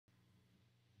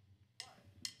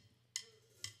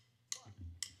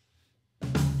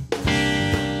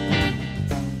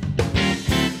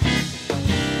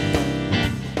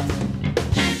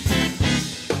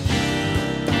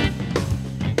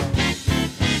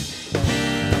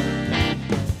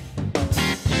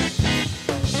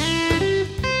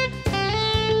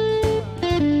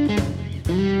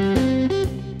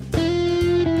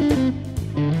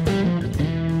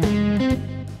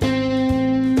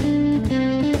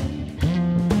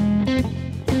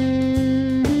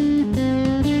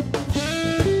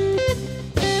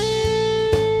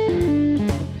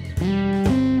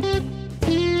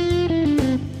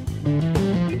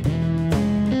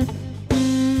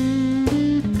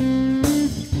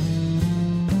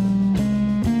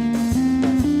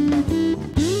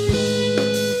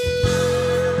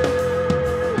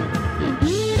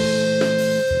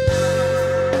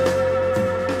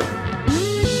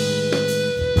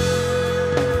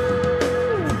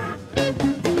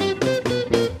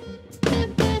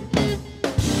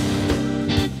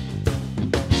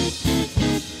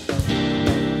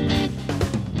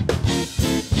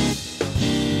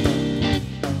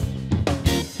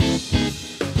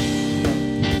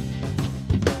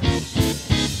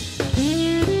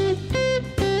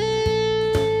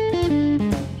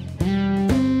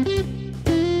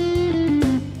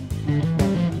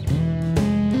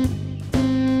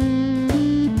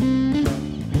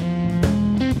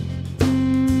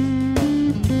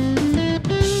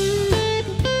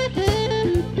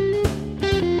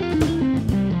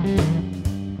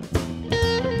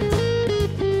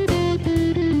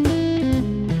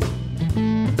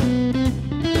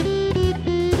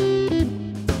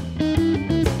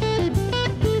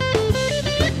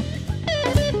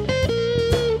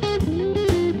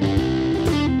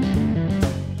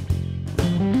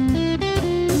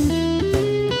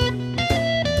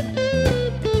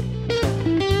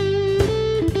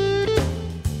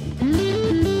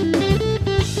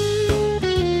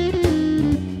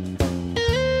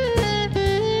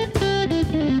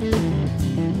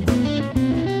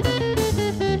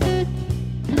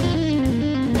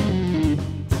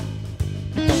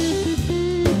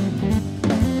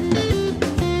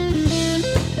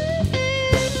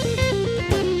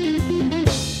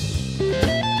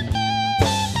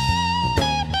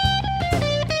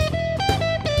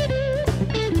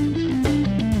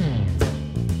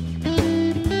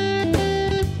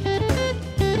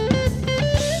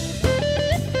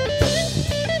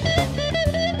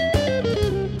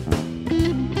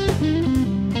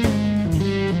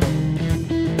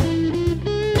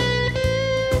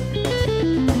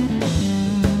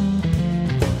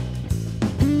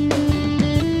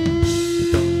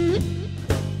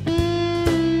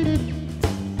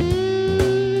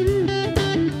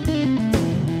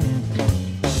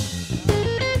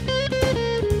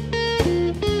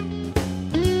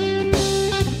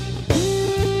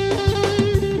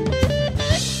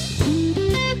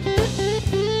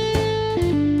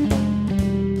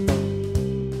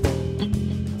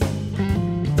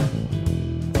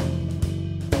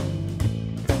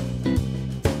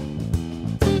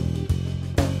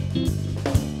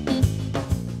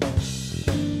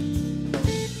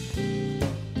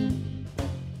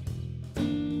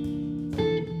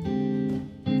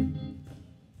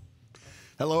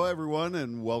Hello, everyone,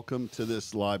 and welcome to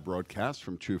this live broadcast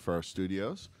from TrueFire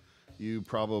Studios. You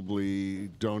probably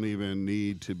don't even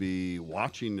need to be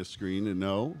watching the screen to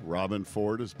know Robben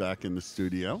Ford is back in the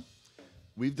studio.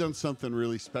 We've done something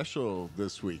really special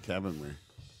this week, haven't we?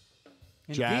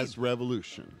 Indeed. Jazz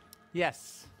Revolution.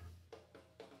 Yes.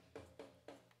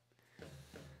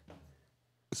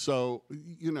 So,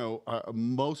 you know,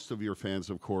 most of your fans,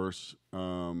 of course,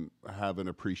 have an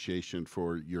appreciation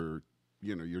for your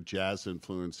jazz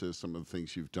influences, some of the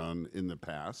things you've done in the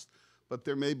past. But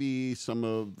there may be some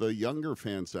of the younger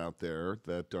fans out there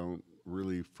that don't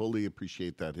really fully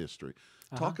appreciate that history.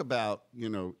 Talk about,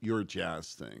 your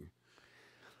jazz thing.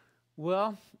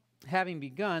 Well, having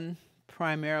begun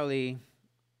primarily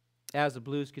as a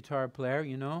blues guitar player,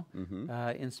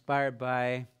 inspired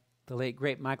by the late,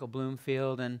 great Michael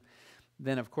Bloomfield, and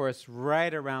then, of course,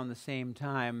 right around the same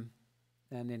time,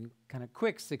 and in kind of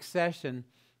quick succession,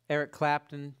 Eric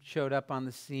Clapton showed up on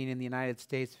the scene in the United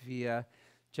States via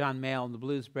John Mayall and the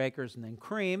Blues Breakers, and then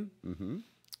Cream,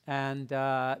 and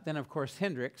then, of course,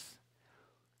 Hendrix.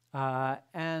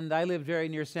 And I lived very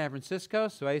near San Francisco,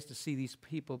 so I used to see these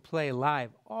people play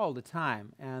live all the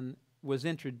time, and was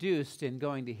introduced in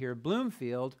going to hear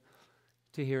Bloomfield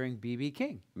to hearing B.B.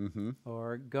 King,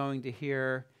 or going to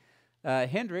hear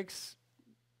Hendrix.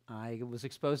 I was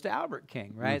exposed to Albert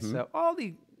King, right? So all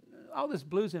this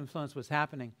blues influence was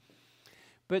happening.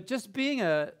 But just being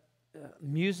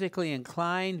musically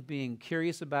inclined, being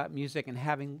curious about music, and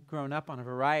having grown up on a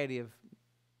variety of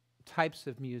types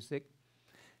of music,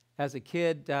 as a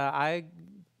kid, I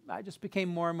just became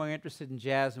more and more interested in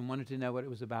jazz and wanted to know what it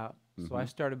was about. So I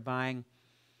started buying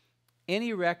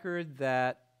any record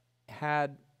that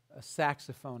had a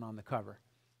saxophone on the cover.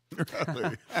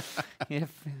 Really?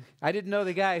 I didn't know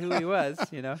the guy who he was,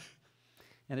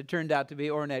 and it turned out to be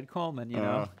Ornette Coleman,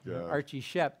 Archie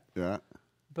Shepp. Yeah.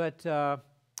 But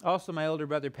also my older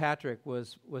brother Patrick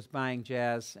was buying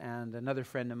jazz, and another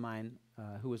friend of mine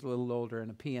who was a little older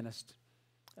and a pianist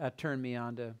turned me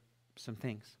on to some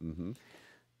things.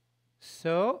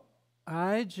 So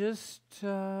I just,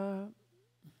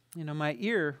 my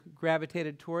ear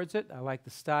gravitated towards it. I liked the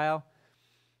style.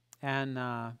 And,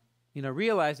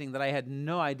 realizing that I had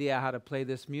no idea how to play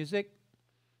this music,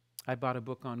 I bought a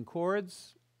book on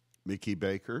chords. Mickey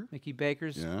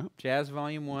Baker's Jazz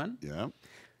Volume 1. Yeah.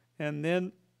 And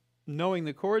then knowing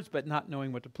the chords but not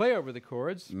knowing what to play over the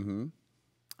chords,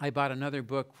 I bought another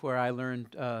book where I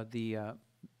learned the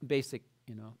basic,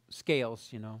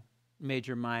 scales,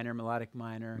 major, minor, melodic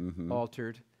minor,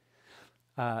 altered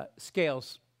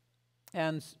scales,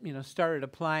 and, started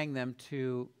applying them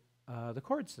to the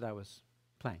chords that I was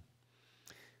playing.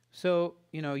 So,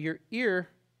 your ear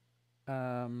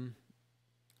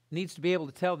needs to be able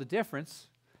to tell the difference.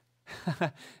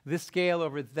 This scale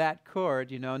over that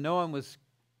chord, no one was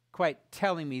quite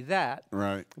telling me that.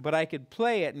 Right. But I could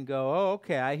play it and go, oh,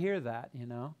 okay, I hear that,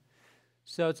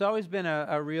 So it's always been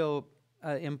a real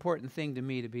important thing to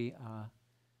me to be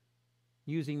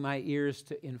using my ears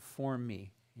to inform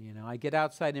me. I get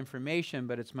outside information,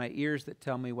 but it's my ears that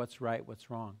tell me what's right, what's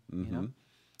wrong,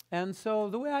 And so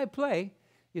the way I play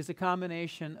is a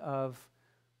combination of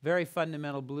very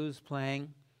fundamental blues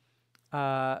playing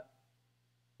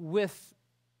with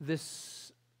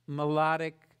this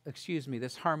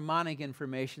this harmonic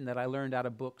information that I learned out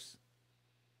of books.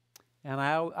 And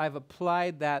I've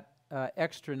applied that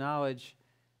extra knowledge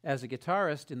as a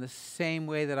guitarist in the same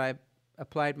way that I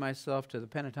applied myself to the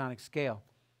pentatonic scale.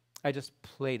 I just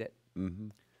played it.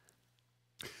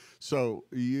 So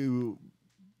you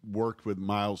worked with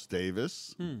Miles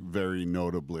Davis, very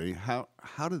notably. How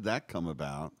did that come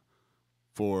about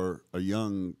for a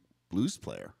young blues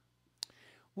player?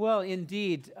 Well,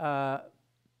 indeed,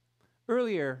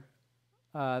 earlier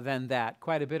than that,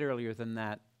 quite a bit earlier than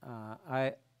that,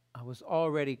 I was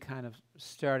already kind of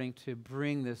starting to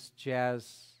bring this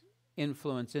jazz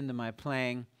influence into my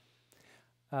playing.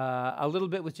 A little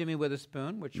bit with Jimmy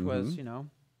Witherspoon, which was,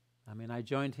 I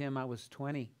joined him, I was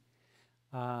 20.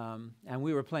 And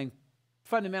we were playing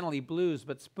fundamentally blues,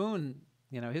 but Spoon,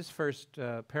 his first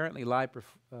apparently live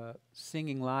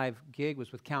singing live gig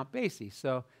was with Count Basie.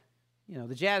 So,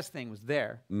 the jazz thing was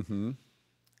there. But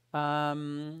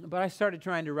I started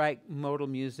trying to write modal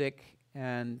music,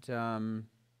 and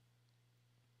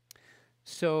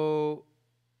so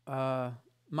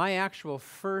my actual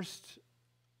first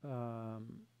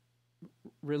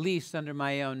release under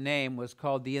my own name was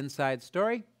called The Inside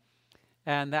Story,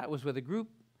 and that was with a group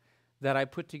that I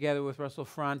put together with Russell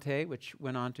Fronte, which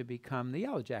went on to become the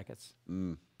Yellow Jackets.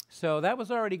 So that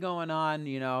was already going on,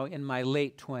 in my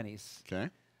late 20s. Okay.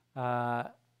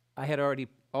 I had already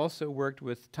also worked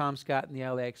with Tom Scott and the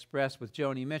LA Express with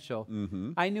Joni Mitchell,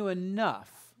 I knew enough,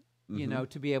 you know,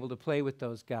 to be able to play with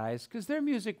those guys because their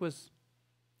music was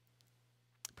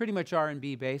pretty much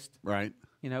R&B based. Right.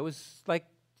 You know, it was like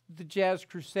the Jazz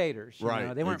Crusaders. You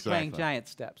know? They weren't playing giant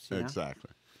steps. You know?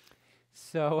 Exactly.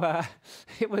 So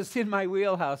it was in my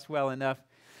wheelhouse well enough.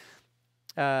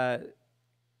 The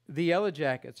Yellow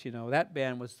Jackets, you know, that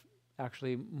band was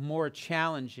actually more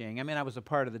challenging. I mean, I was a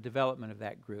part of the development of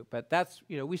that group, but that's,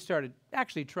 you know, we started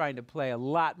actually trying to play a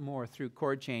lot more through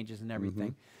chord changes and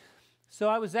everything. So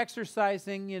I was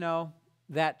exercising, you know,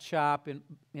 that chop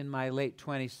in my late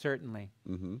 20s, certainly.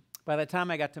 By the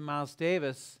time I got to Miles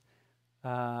Davis, you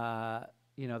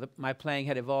know, my playing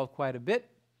had evolved quite a bit.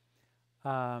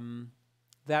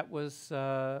 That was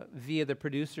via the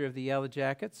producer of the Yellow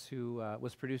Jackets, who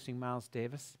was producing Miles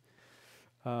Davis.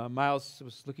 Miles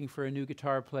was looking for a new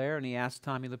guitar player, and he asked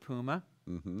Tommy LaPuma,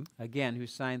 again, who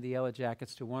signed the Yellow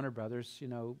Jackets to Warner Brothers, you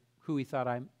know, who he thought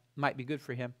I might be good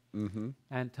for him.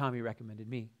 And Tommy recommended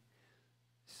me.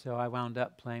 So I wound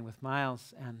up playing with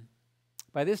Miles, and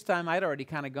by this time I'd already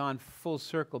kind of gone full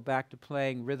circle back to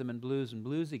playing rhythm and blues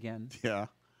again. Yeah.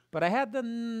 But I had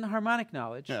the harmonic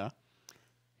knowledge. Yeah.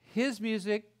 His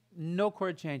music, no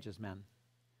chord changes, man.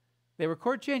 There were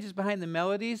chord changes behind the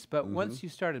melodies, but once you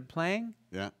started playing,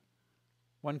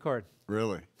 one chord.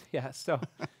 Really? Yeah, so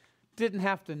didn't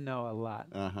have to know a lot.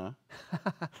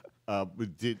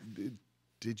 But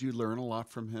did you learn a lot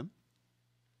from him?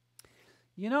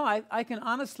 You know, I can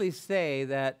honestly say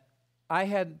that I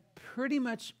had pretty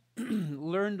much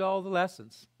learned all the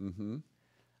lessons.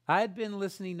 I had been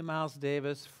listening to Miles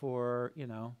Davis for, you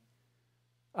know,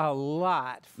 a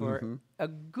lot, for a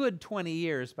good 20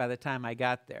 years by the time I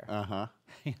got there.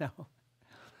 You know,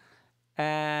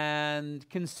 and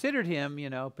considered him, you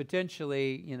know,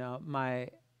 potentially, you know, my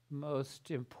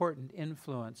most important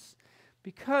influence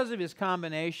because of his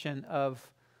combination of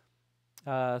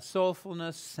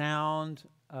soulfulness, sound,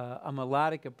 a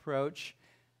melodic approach,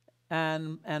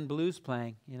 and blues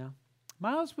playing. You know,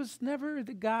 Miles was never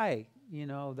the guy. You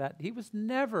know, that he was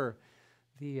never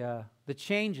the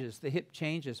changes, the hip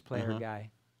changes player guy.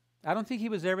 I don't think he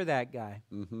was ever that guy.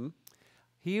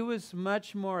 He was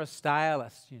much more a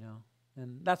stylist, you know,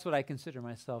 and that's what I consider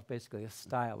myself, basically a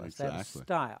stylist. I have a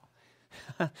style.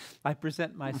 I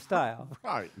present my style.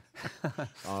 Right.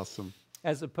 Awesome.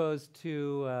 As opposed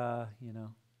to, you know,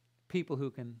 people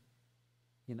who can,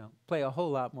 you know, play a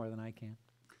whole lot more than I can.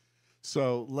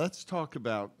 So let's talk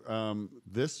about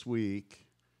this week.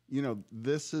 You know,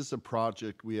 this is a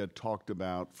project we had talked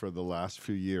about for the last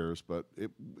few years, but it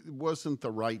wasn't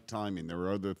the right timing. There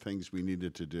were other things we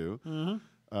needed to do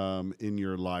in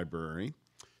your library.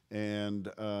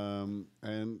 And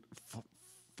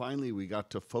finally, we got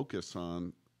to focus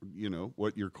on, you know,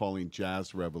 what you're calling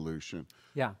Jazz Revolution.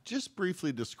 Yeah. Just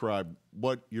briefly describe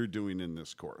what you're doing in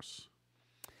this course.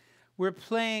 We're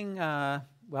playing,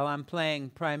 well, I'm playing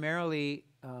primarily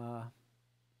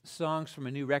songs from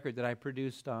a new record that I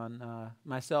produced on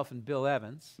myself and Bill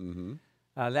Evans.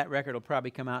 That record will probably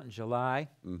come out in July.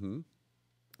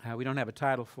 We don't have a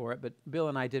title for it, but Bill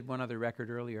and I did one other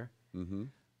record earlier.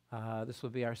 This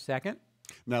will be our second.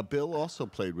 Now, Bill also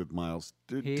played with Miles.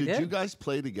 Did you guys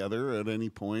play together at any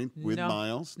point with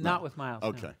Miles? No, not with Miles.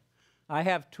 Okay. No. I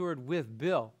have toured with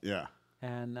Bill. Yeah.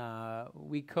 And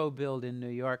we co-billed in New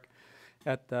York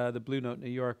at the Blue Note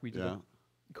New York. We did a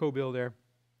co-bill there.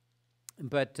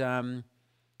 But,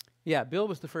 yeah, Bill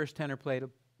was the first tenor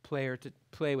player to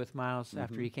play with Miles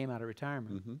after he came out of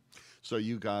retirement. So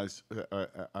you guys,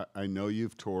 I know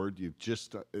you've toured. You've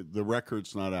just, the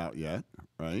record's not out yet,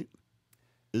 right?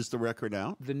 Is the record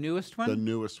out? The newest one? The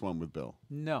newest one with Bill.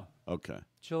 No. Okay.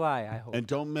 July, I hope. And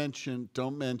don't mention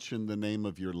the name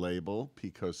of your label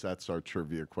because that's our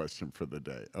trivia question for the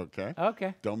day. Okay.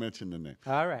 Okay. Don't mention the name.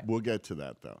 All right. We'll get to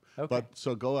that though. Okay. But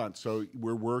so go on. So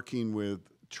we're working with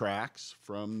tracks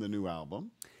from the new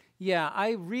album. Yeah,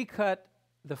 I recut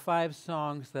the 5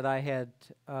 songs that I had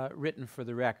written for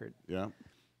the record. Yeah.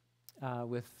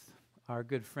 With our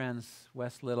good friends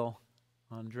Wes Little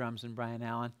on drums and Brian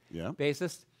Allen, Yeah.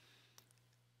 bassist.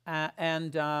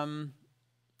 And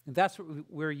that's what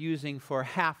we're using for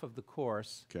half of the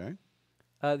course. Okay.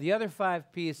 The other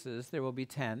 5 pieces, there will be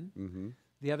 10.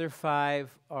 The other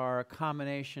 5 are a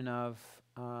combination of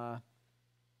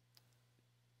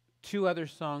 2 other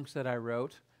songs that I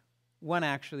wrote, one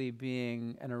actually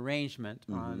being an arrangement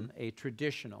on a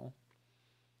traditional,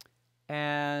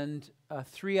 and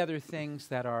 3 other things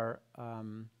that are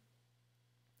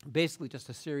basically just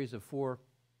a series of 4,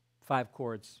 5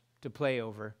 chords to play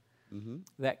over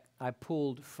that I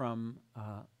pulled from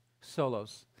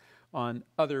solos on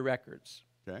other records.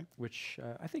 Okay. which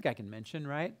I think I can mention,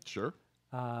 right? Sure.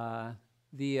 The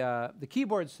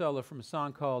keyboard solo from a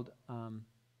song called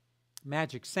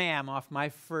Magic Sam off my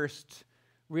first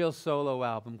real solo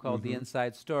album called The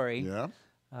Inside Story. Yeah.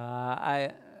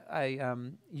 I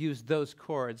used those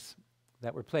chords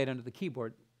that were played under the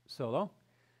keyboard solo.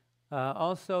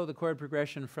 Also, the chord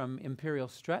progression from Imperial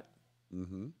Strut.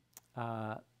 One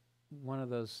of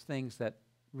those things that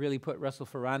really put Russell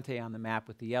Ferrante on the map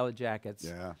with the Yellow Jackets.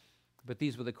 Yeah. But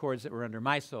these were the chords that were under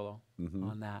my solo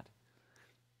on that.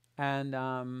 And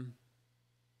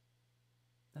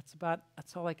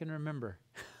that's all I can remember.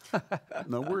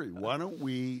 No worry. Why don't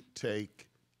we take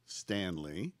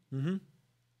Stanley,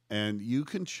 and you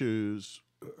can choose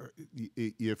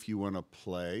if you want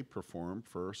to perform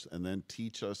first, and then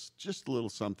teach us just a little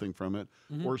something from it,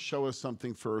 or show us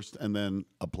something first and then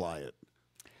apply it.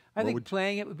 I think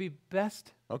playing it would be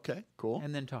best. Okay, cool.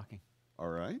 And then talking. All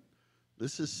right.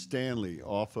 This is Stanley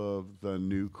off of the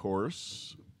new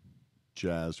course,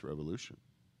 Jazz Revolution.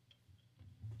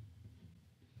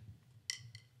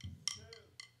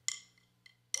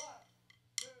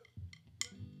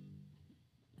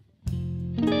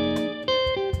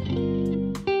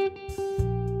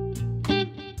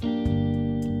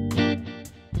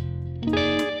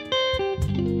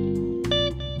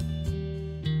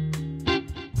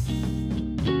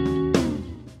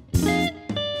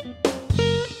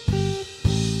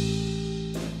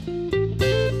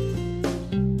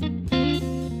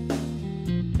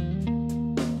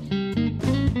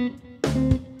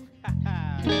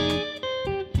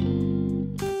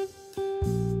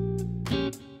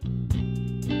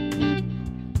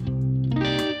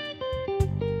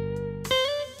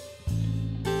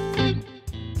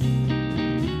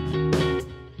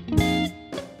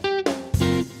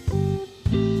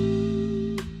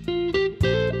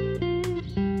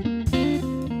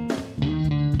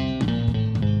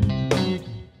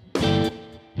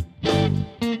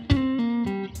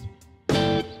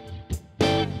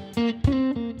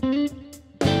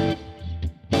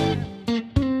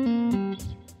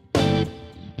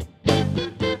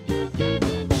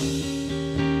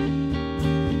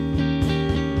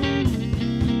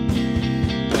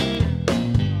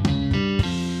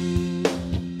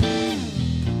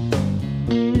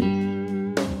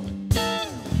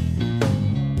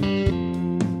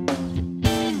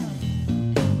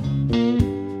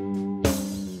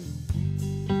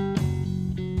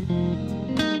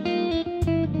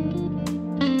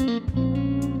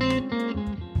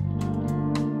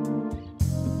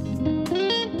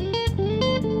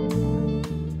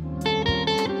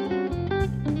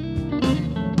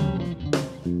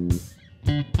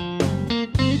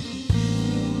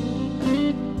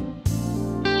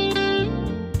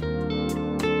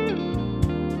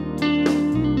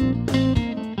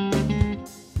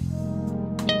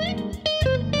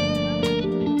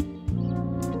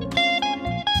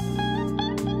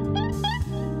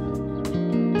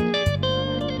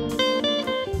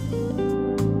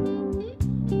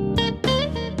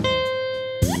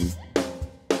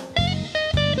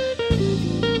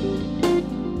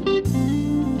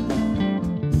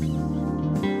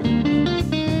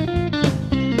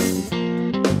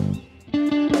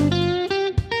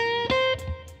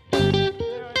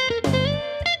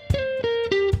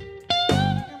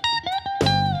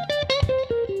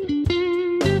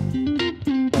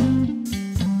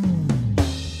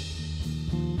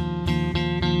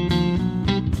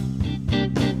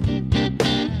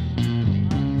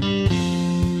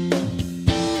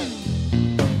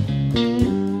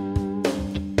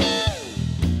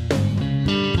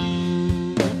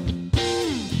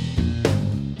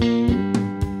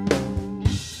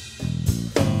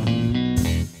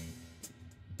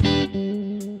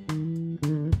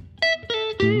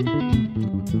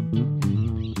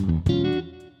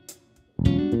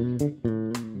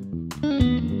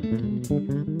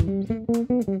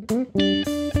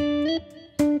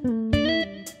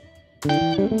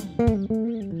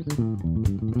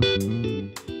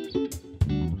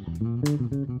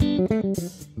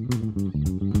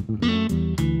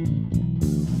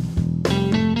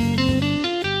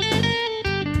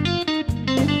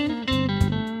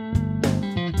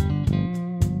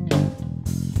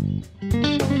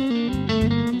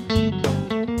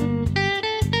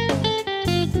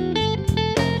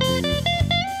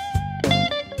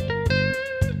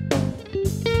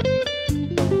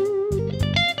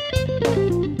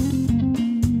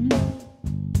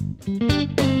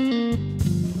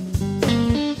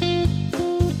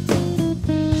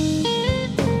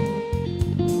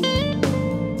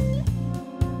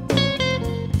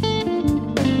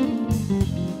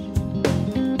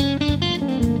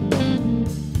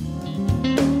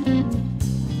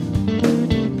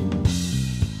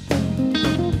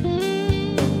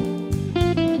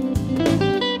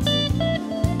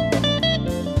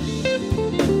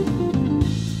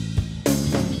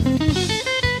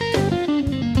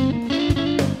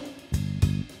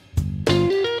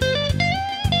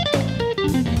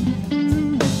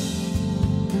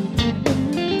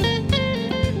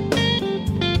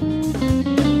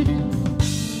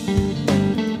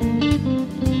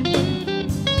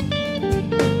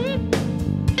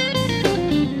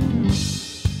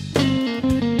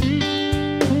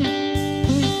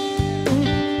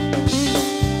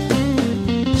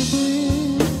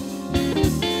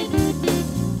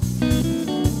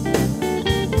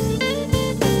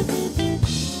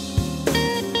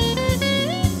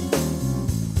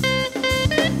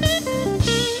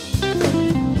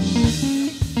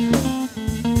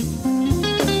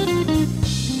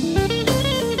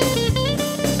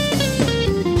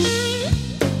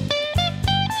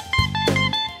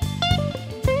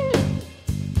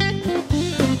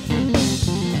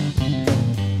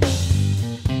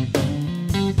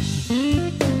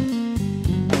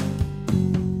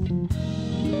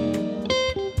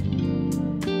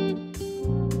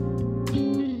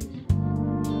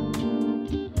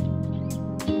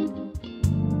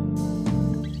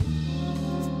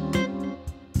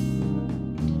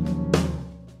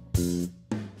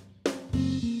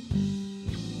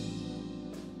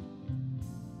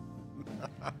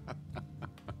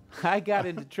 I got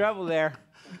into trouble there.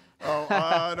 Oh,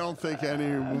 I don't think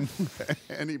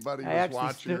anybody was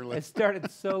watching or I listening. started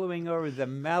soloing over the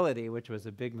melody, which was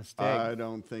a big mistake. I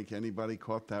don't think anybody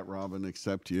caught that, Robin,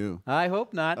 except you. I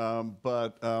hope not.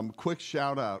 But quick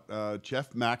shout out,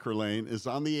 Jeff McErlane is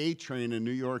on the A train in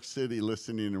New York City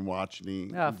listening and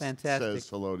watching. Oh, fantastic. Says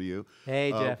hello to you.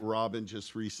 Hey, Jeff. Robin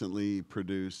just recently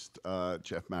produced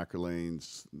Jeff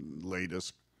McErlane's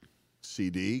latest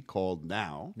CD called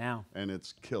Now. Now. And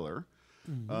it's killer.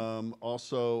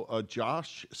 Also,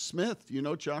 Josh Smith. You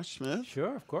know Josh Smith?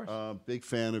 Sure, of course. Big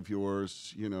fan of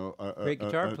yours. You know, Great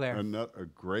guitar player. A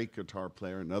great guitar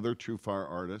player. Another TrueFire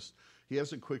artist. He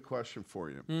has a quick question for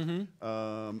you.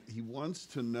 He wants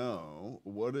to know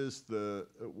what's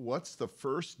the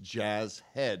first jazz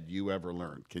head you ever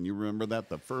learned? Can you remember that?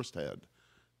 The first head.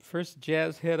 First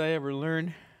jazz head I ever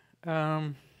learned.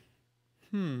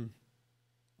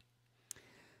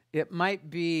 It might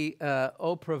be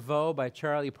Au Prevost by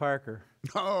Charlie Parker.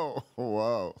 Oh,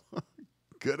 whoa.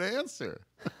 Good answer.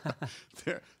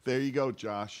 There you go,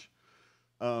 Josh.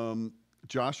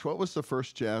 Josh, what was the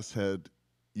first jazz head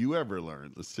you ever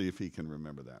learned? Let's see if he can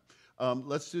remember that.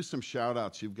 Let's do some shout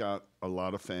outs. You've got a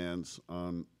lot of fans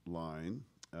online.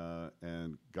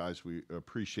 And guys, we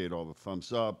appreciate all the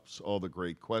thumbs ups, all the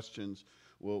great questions.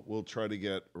 We'll try to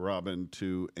get Robin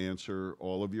to answer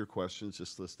all of your questions.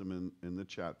 Just list them in the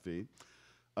chat feed.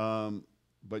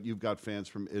 But you've got fans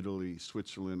from Italy,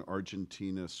 Switzerland,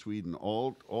 Argentina, Sweden,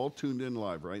 all tuned in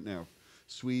live right now.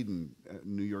 Sweden,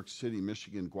 New York City,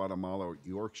 Michigan, Guatemala,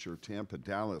 Yorkshire, Tampa,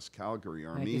 Dallas, Calgary,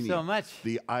 Armenia. Thank you so much.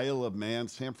 The Isle of Man,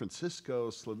 San Francisco,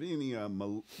 Slovenia,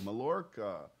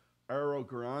 Mallorca, Arrow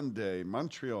Grande,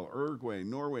 Montreal, Uruguay,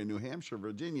 Norway, New Hampshire,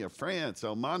 Virginia, France,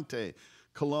 El Monte,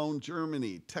 Cologne,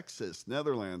 Germany, Texas,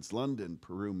 Netherlands, London,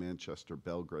 Peru, Manchester,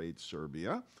 Belgrade,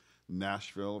 Serbia,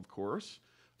 Nashville, of course,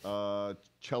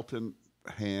 Cheltenham,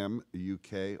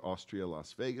 UK, Austria,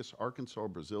 Las Vegas, Arkansas,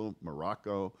 Brazil,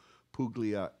 Morocco,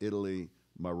 Puglia, Italy,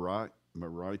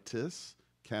 Mauritius,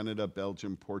 Canada,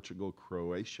 Belgium, Portugal,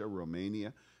 Croatia,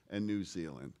 Romania, and New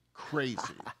Zealand. Crazy,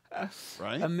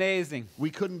 right? Amazing. We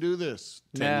couldn't do this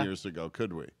 10 years ago,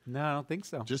 could we? No, I don't think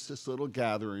so. Just this little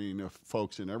gathering of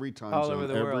folks in every time All zone, over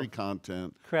the every world.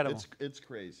 content. Incredible. It's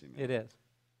crazy, man. It is.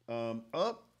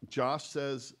 Josh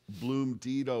says Bloom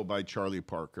Dido by Charlie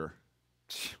Parker.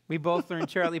 We both learned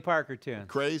Charlie Parker tunes.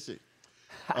 Crazy.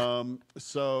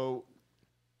 So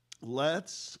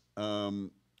let's, I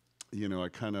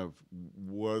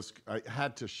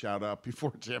had to shout out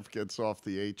before Jeff gets off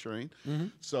the A train.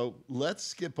 So let's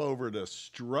skip over to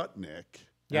Strutnik.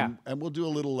 Yeah. And we'll do a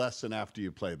little lesson after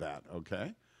you play that,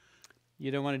 okay?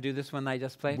 You don't want to do this one I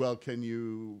just played? Well, can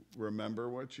you remember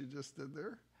what you just did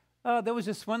there? Oh, there was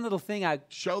just one little thing I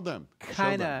Show them.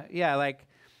 kind of, like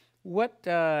what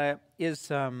is,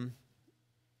 to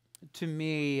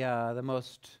me, the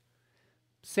most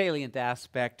salient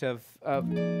aspect of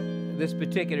this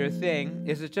particular thing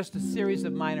is it's just a series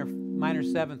of minor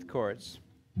seventh chords.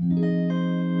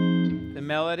 The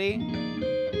melody.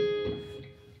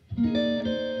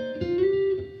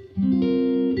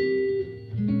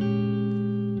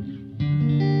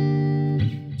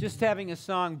 Just having a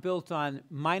song built on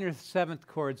minor seventh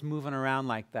chords moving around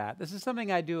like that. This is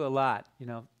something I do a lot,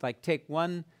 like take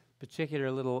one particular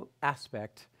little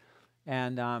aspect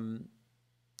and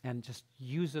just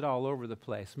use it all over the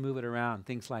place, move it around,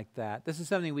 things like that. This is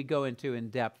something we go into in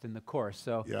depth in the course.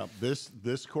 So yeah,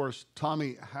 this course,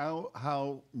 Tommy,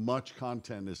 how much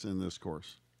content is in this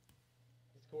course?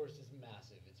 This course is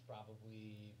massive. It's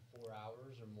probably 4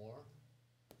 hours or more.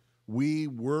 We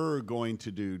were going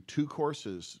to do 2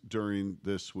 courses during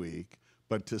this week,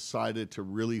 but decided to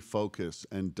really focus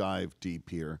and dive deep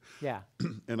here. yeah,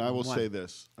 And I will say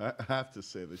this, I have to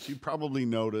say this. You probably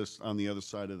noticed on the other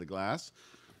side of the glass,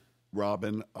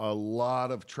 Robin, a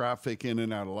lot of traffic in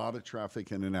and out,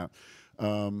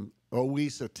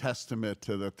 always a testament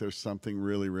to that there's something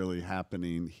really, really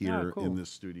happening here cool. in this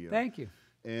studio. Thank you.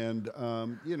 And,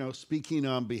 speaking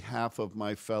on behalf of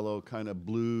my fellow kind of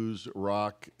blues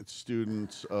rock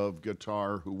students of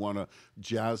guitar who want to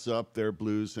jazz up their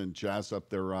blues and jazz up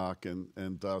their rock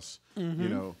and thus,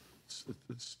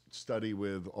 study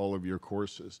with all of your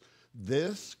courses.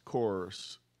 This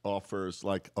course offers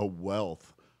like a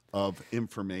wealth of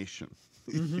information,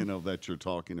 that you're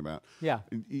talking about. Yeah.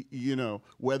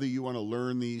 Whether you want to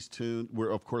learn these tunes,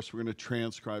 of course, we're going to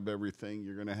transcribe everything.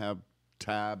 You're going to have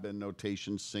tab and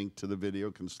notation synced to the video,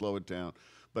 can slow it down.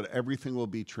 But everything will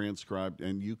be transcribed,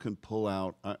 and you can pull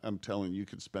out, I'm telling you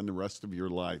could spend the rest of your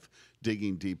life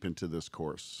digging deep into this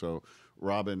course. So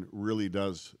Robin really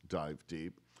does dive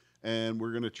deep. and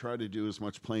we're going to try to do as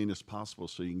much playing as possible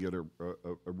so you can get a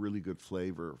really good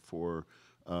flavor for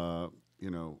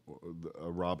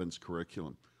Robben's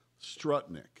curriculum.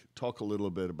 Strutnik, talk a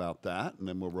little bit about that, and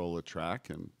then we'll roll a track.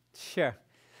 And Sure.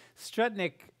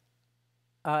 Strutnik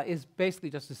is basically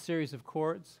just a series of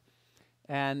chords,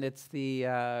 and it's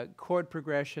the chord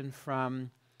progression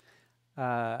from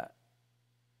the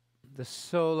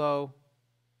solo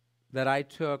that I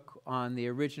took on the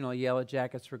original Yellow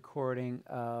Jackets recording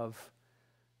of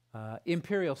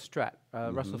Imperial Strut,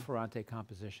 Russell Ferrante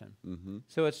composition.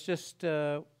 So it's just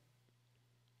like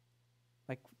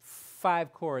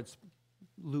 5 chords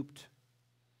looped,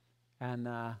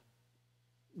 and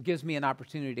gives me an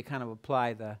opportunity to kind of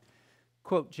apply the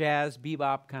quote jazz,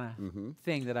 bebop kind of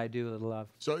thing that I do a little of.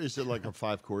 so is it like a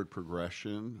 5-chord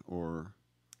progression, or?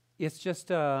 It's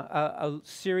just a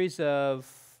series of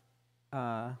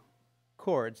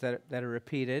chords that are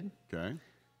repeated. Okay.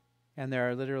 And there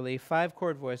are literally 5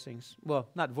 chord voicings. Well,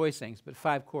 not voicings, but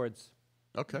 5 chords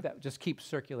Okay. that just keep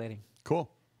circulating.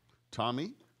 Cool.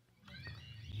 Tommy?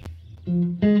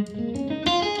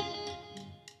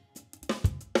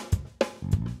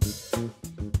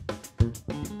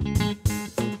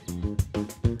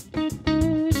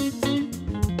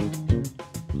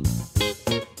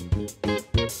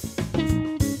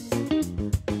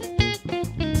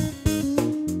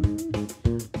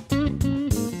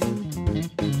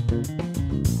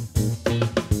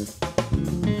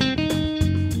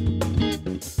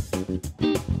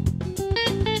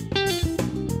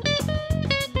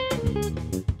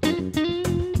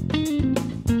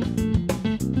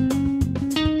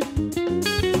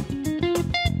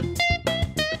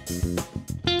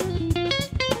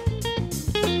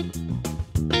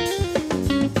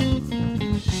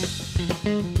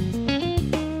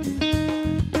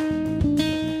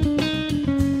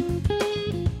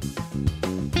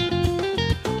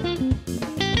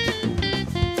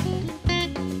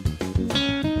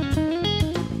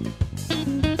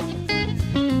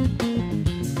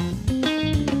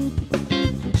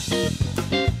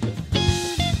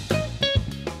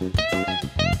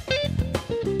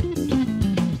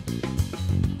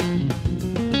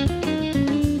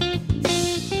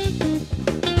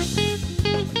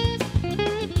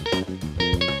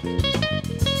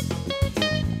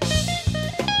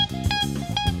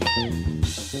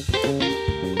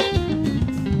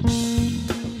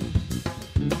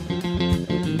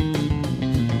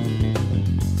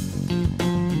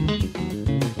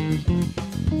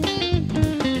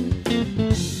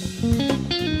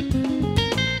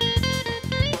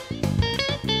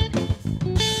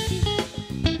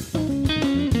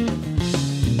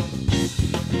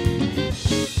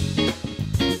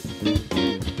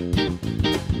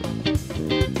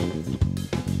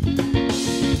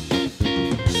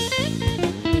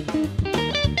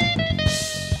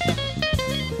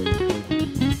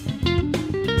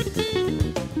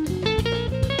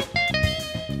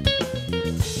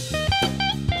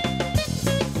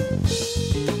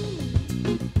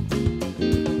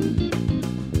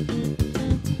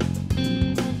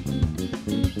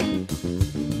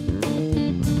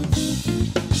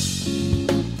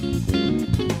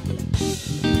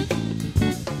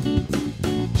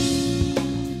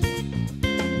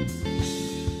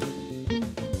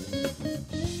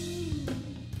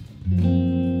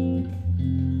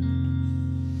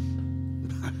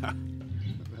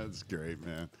 That's great,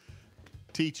 man.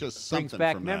 Teach us something Brings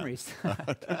back from memories.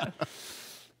 that.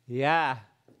 Yeah.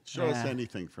 Show us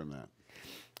anything from that.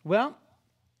 Well,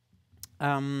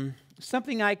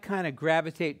 something I kind of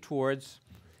gravitate towards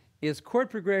is chord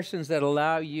progressions that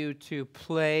allow you to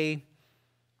play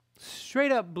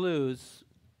straight up blues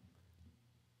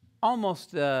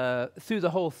almost through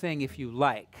the whole thing if you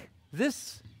like.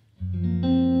 This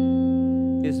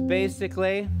is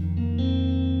basically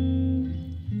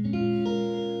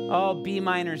all B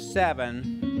minor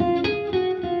 7.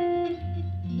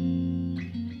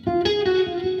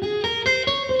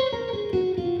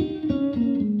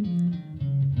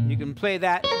 You can play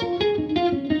that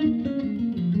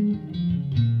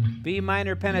B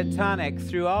minor pentatonic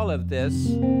through all of this.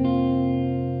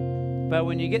 But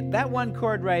when you get that one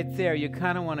chord right there, you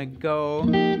kind of want to go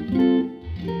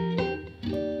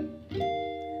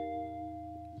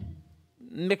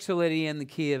mixolydian in the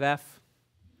key of F.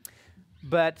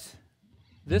 But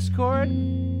this chord,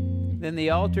 then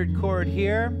the altered chord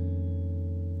here,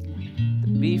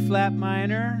 the B flat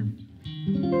minor,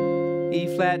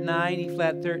 E flat 9, E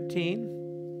flat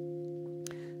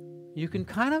 13. You can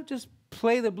kind of just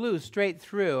play the blues straight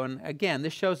through. And again,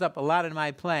 this shows up a lot in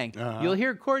my playing. You'll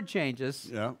hear chord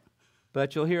changes,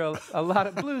 but you'll hear a lot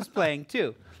of blues playing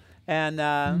too. And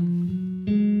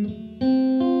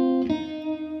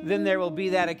then there will be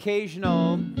that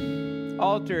occasional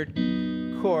altered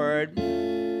chord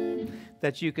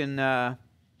that you can add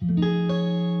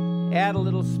a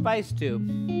little spice to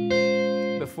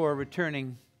before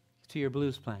returning to your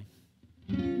blues playing.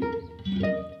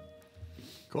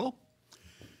 Cool.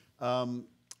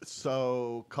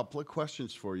 So, a couple of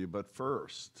questions for you, but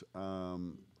first, a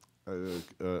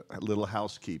little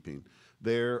housekeeping.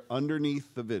 There,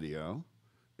 underneath the video,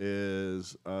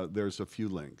 is there's a few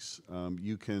links.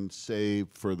 You can save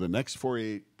for the next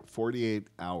 48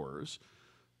 hours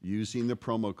using the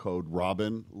promo code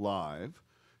Robben Live.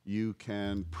 You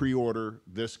can pre-order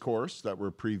this course that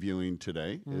we're previewing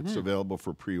today. It's available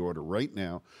for pre-order right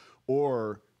now,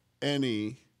 or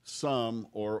some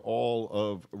or all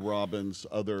of Robben's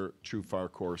other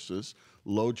TrueFire courses.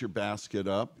 Load your basket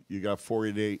up. You got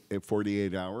 48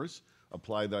 hours.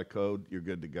 Apply that code. You're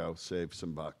good to go. Save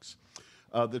some bucks.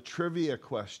 The trivia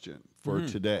question for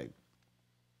today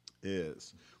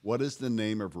is, what is the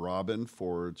name of Robben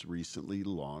Ford's recently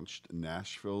launched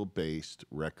Nashville-based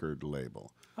record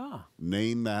label? Ah.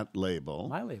 Name that label.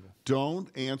 My label.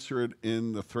 Don't answer it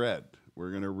in the thread.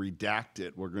 We're going to redact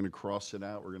it. We're going to cross it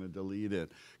out. We're going to delete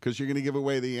it because you're going to give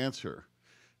away the answer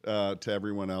to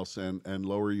everyone else and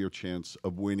lower your chance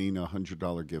of winning a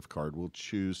 $100 gift card. We'll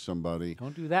choose somebody.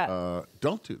 Don't do that.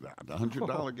 Don't do that. A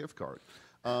 $100 gift card.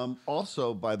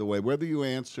 Also, by the way, whether you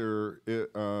answer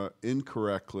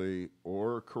incorrectly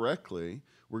or correctly,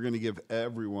 we're going to give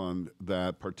everyone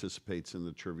that participates in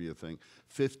the trivia thing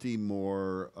 50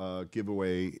 more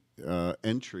giveaway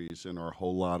entries in our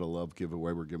Whole Lot of Love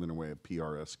giveaway. We're giving away a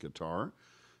PRS guitar.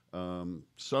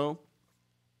 So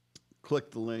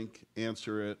click the link,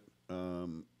 answer it,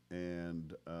 and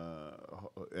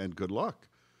good luck.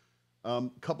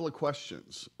 Couple of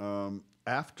questions.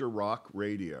 After Rock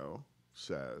Radio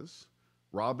says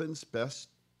Robben's best,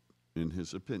 in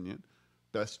his opinion,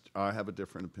 I have a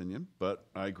different opinion, but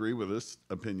I agree with this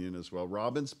opinion as well.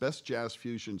 Robben's best jazz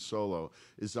fusion solo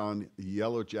is on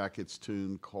Yellow Jacket's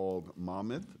tune called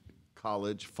Monmouth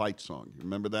College Fight Song. You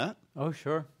remember that? Oh,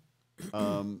 sure. He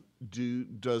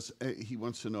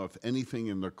wants to know if anything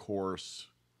in the course,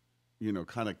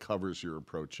 kind of covers your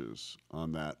approaches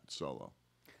on that solo?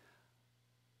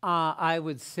 I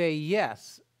would say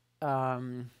yes,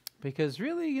 because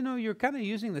really, you're kind of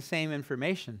using the same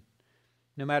information.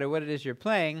 No matter what it is you're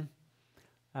playing,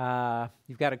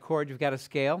 you've got a chord, you've got a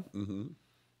scale.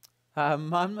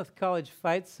 Monmouth College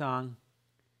Fight Song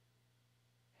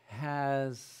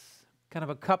has kind of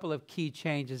a couple of key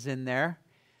changes in there.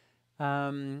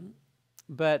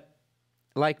 But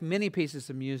like many pieces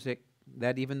of music,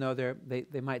 that even though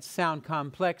they might sound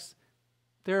complex,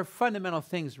 there are fundamental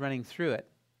things running through it.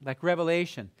 Like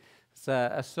Revelation, it's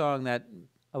a song that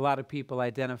a lot of people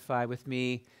identify with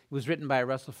me. It was written by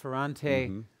Russell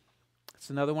Ferrante. It's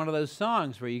another one of those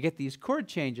songs where you get these chord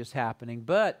changes happening,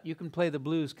 but you can play the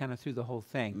blues kind of through the whole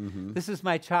thing. This is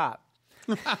my chop.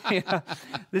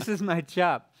 This is my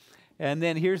chop. And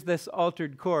then here's this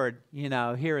altered chord,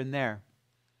 here and there.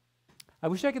 I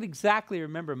wish I could exactly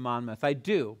remember Monmouth. I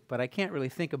do, but I can't really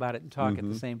think about it and talk at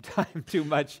the same time too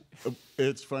much.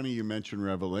 It's funny you mentioned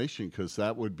Revelation, because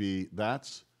that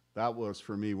was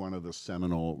for me one of the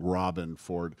seminal Robben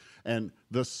Ford. And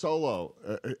the solo,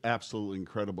 absolutely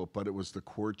incredible, but it was the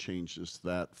chord changes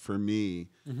that, for me,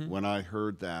 when I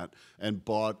heard that and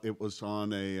it was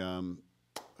on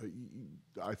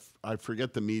I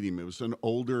forget the medium. It was an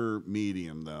older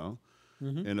medium, though,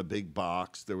 in a big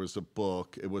box. There was a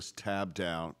book. It was tabbed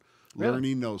out. Really?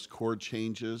 Learning those chord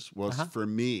changes was, for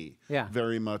me,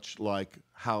 very much like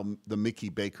how the Mickey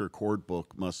Baker chord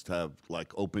book must have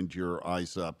opened your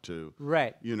eyes up to,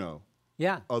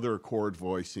 other chord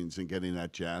voicings and getting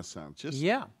that jazz sound. Just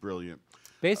brilliant.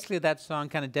 Basically, that song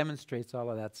kind of demonstrates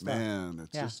all of that stuff. Man,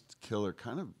 it's just killer.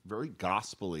 Kind of very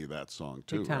gospel-y, that song,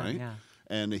 too, Big time, right? yeah.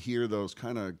 And to hear those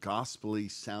kind of gospel-y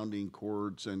sounding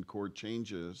chords and chord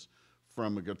changes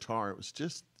from a guitar, it was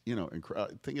just, I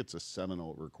think it's a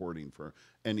seminal recording for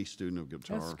any student of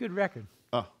guitar. That's a good record.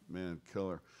 Oh, man,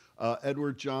 killer.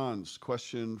 Edward Johns,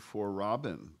 question for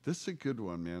Robben. This is a good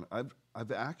one, man.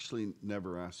 I've actually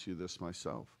never asked you this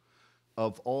myself.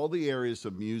 Of all the areas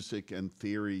of music and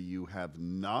theory you have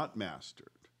not mastered,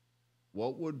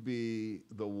 what would be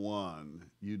the one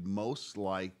you'd most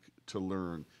like to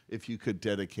learn if you could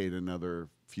dedicate another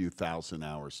few thousand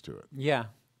hours to it? Yeah,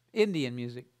 Indian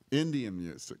music. Indian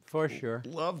music. For sure.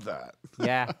 Love that.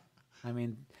 Yeah. I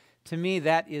mean, to me,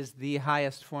 that is the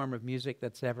highest form of music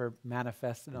that's ever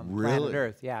manifested on the planet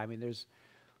Earth. Yeah, I mean,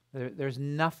 there's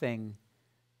nothing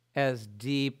as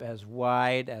deep, as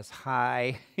wide, as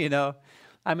high,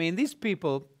 I mean, these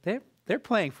people, they they're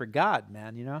playing for God,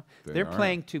 man, you know. They're are.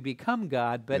 playing to become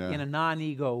God, but Yeah. in a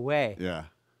non-ego way. Yeah.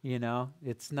 You know,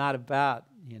 it's not about,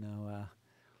 you know,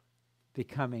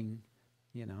 becoming,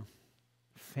 you know,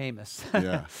 famous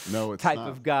Yeah. No, it's type not.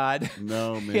 of God.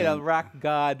 No, man. You know, rock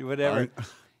God, whatever.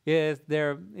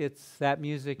 It's that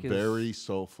music is Very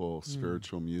soulful,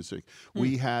 spiritual music.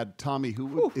 We had Tommy,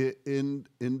 who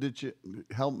indigent.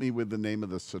 Help me with the name of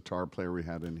the sitar player we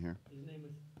had in here. His name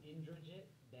was Indrajit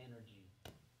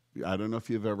Banerjee. I don't know if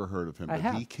you've ever heard of him, I but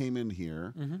have. he came in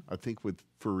here, I think with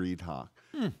Fareed Haq,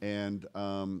 and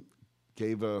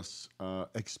gave us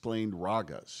explained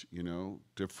ragas. You know,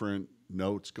 different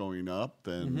notes going up,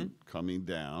 then coming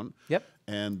down. Yep.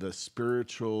 And the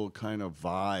spiritual kind of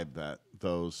vibe that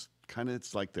those kind of,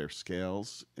 it's like their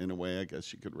scales in a way, I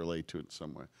guess you could relate to it in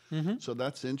some way. So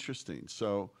that's interesting.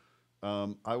 So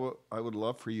I would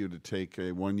love for you to take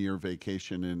a 1-year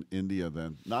vacation in India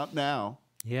then. Not now.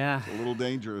 Yeah, It's a little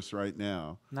dangerous right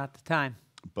now, not the time.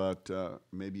 but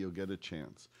maybe you'll get a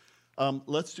chance.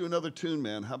 Let's do another tune,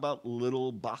 man. How about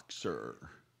Little Boxer?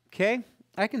 Okay,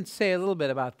 I can say a little bit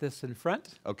about this in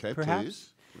front. Okay, perhaps.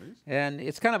 please. And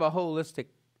it's kind of a holistic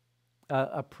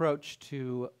approach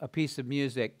to a piece of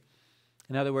music.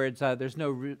 In other words, there's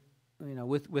no, you know,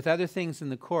 with other things in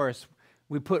the chorus,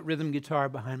 we put rhythm guitar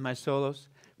behind my solos.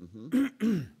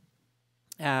 In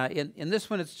this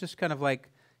one, it's just kind of like,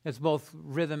 it's both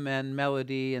rhythm and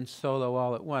melody and solo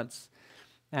all at once.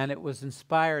 And it was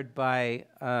inspired by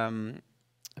a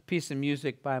piece of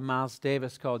music by Miles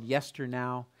Davis called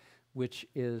Yesternow, which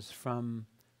is from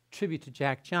tribute to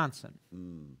Jack Johnson,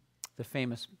 the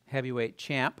famous heavyweight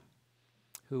champ,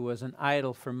 who was an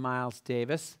idol for Miles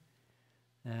Davis.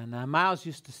 And Miles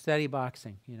used to study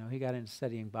boxing. You know, he got into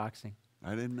studying boxing.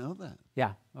 I didn't know that.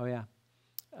 Yeah, oh yeah.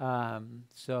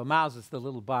 So Miles is the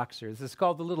little boxer. This is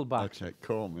called the Little Boxer. Okay,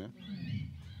 cool, man.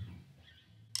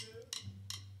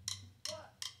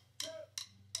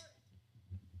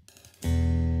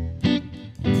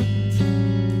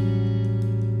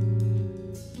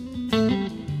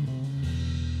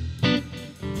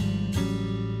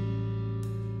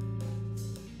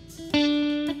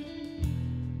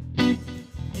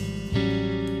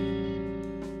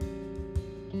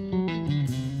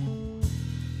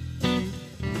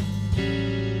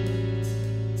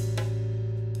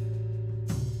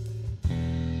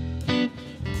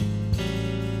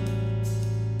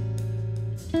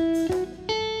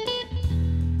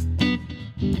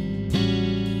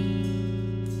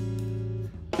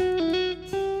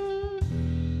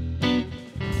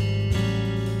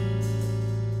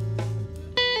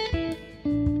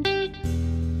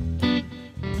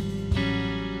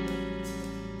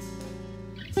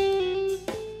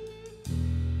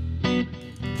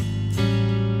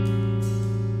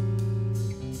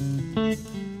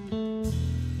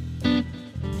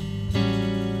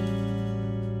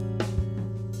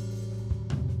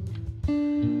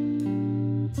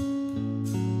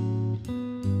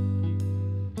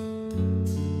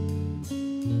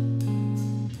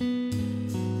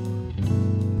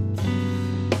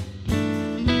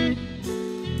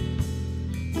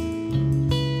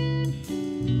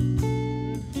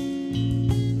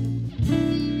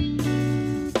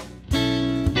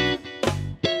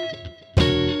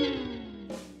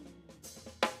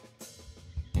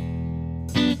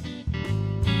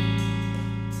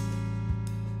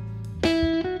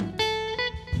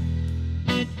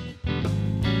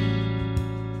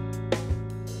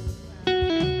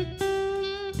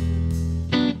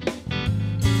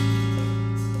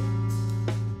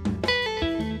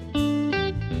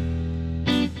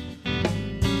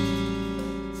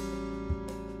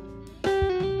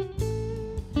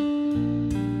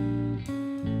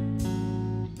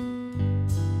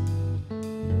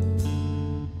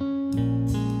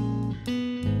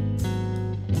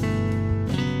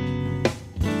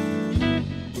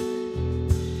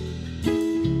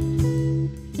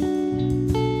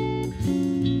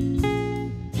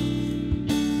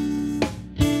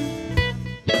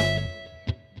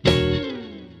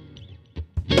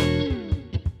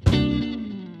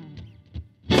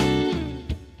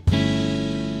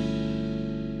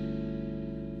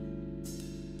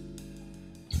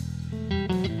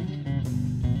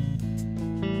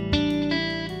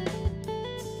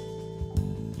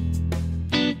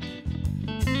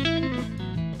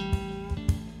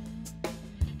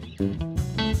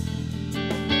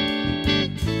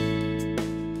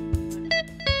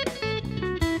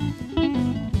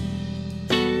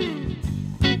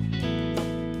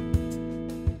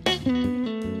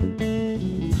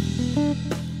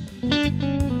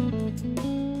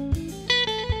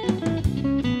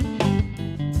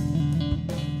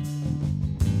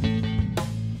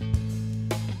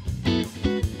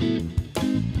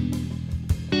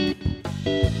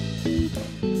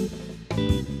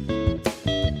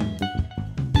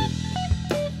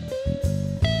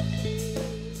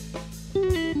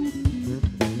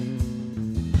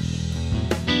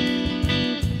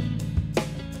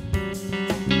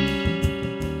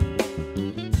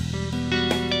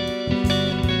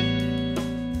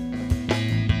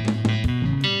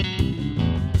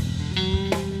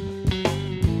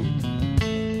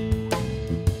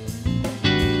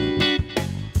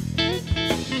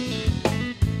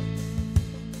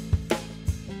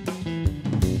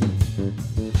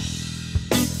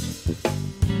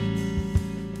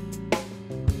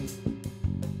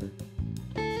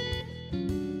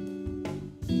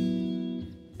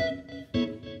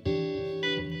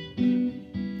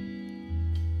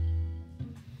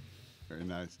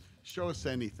 Show us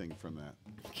anything from that.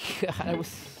 God, I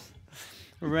was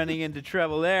running into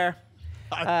trouble there.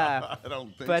 I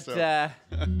don't think But so.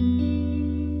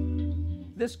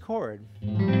 this chord.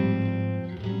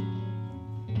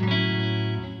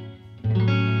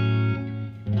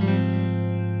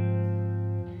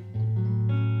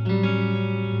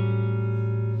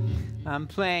 I'm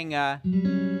playing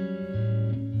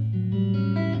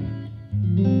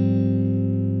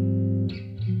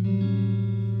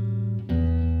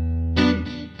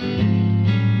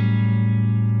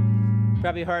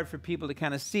probably hard for people to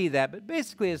kind of see that, but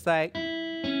basically it's like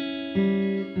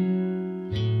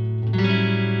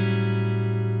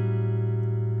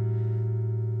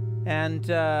and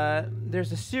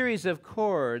there's a series of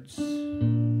chords.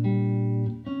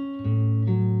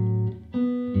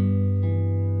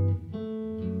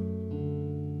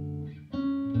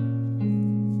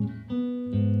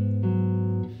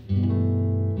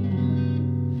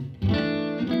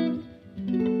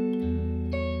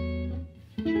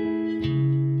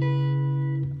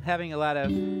 Having a lot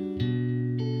of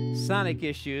sonic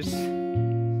issues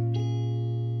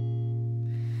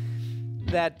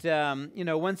that, you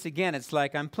know, once again, it's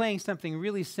like I'm playing something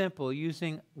really simple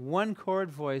using one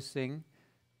chord voicing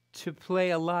to play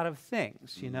a lot of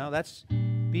things, you know. That's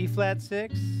B flat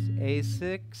 6,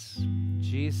 A6,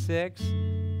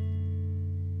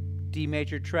 G6, D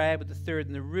major triad with the third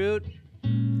and the root,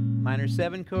 minor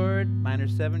 7 chord, minor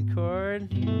 7 chord.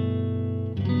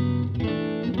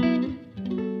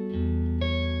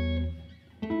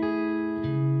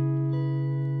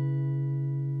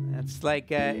 It's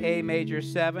like A major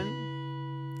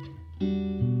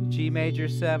 7, G major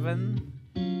 7,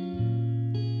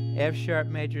 F sharp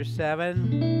major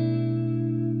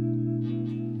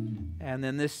 7, and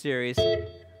then this series. I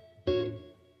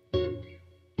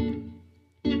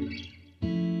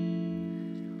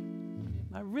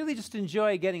really just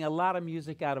enjoy getting a lot of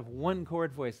music out of one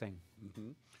chord voicing.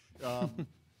 Mm-hmm.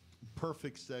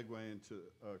 Perfect segue into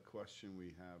a question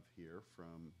we have here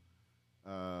from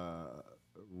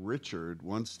Richard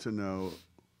wants to know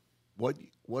what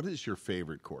is your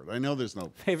favorite chord? I know there's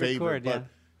no favorite chord, but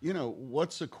you know,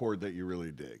 what's a chord that you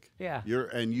really dig? Yeah.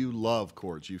 And you love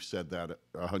chords. You've said that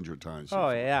 100 times. Oh,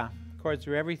 before. yeah. Chords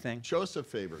are everything. Show us a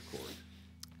favorite chord.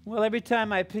 Well, every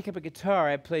time I pick up a guitar,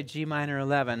 I play G minor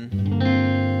 11.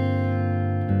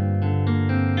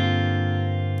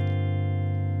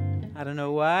 I don't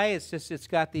know why. It's just, it's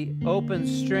got the open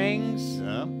strings.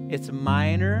 Yeah. It's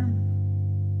minor.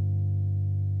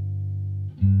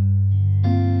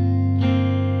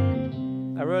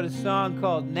 I wrote a song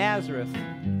called Nazareth.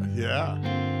 Yeah.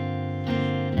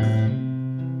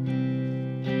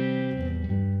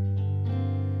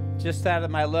 Just out of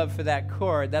my love for that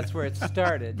chord. That's where it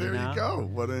started. There you know? you go.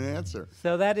 What an answer.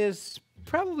 So that is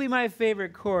probably my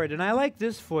favorite chord. And I like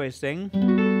this voicing.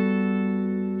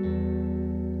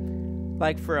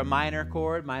 Like for a minor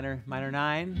chord, minor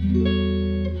 9.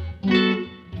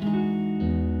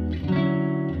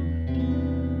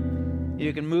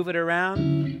 You can move it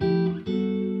around.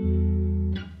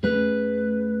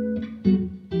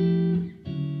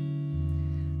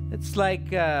 It's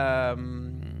like my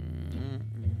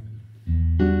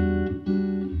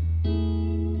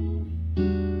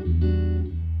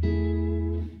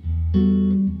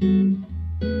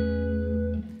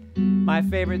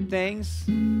favorite things.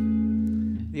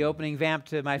 The opening vamp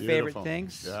to my Beautiful. favorite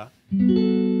things. Yeah.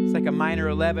 It's like a minor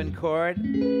 11 chord.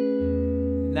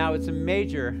 Now it's a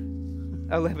major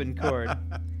 11 chord.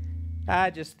 I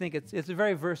just think it's a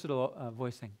very versatile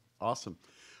voicing. Awesome.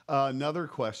 Another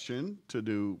question to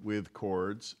do with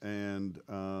chords, and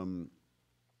from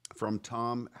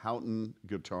Tom Houghton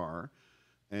Guitar,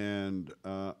 and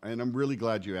I'm really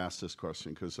glad you asked this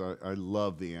question because I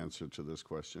love the answer to this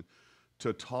question.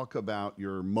 To talk about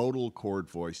your modal chord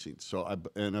voicing. So I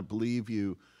believe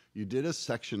you did a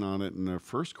section on it in our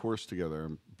first course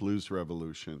together, Blues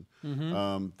Revolution.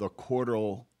 Mm-hmm. The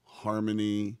chordal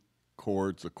harmony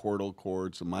chords, the chordal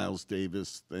chords, the Miles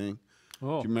Davis thing.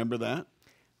 Oh. Do you remember that?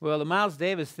 Well, the Miles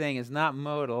Davis thing is not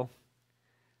modal.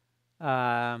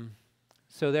 So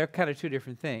they're kind of two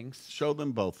different things. Show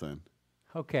them both then.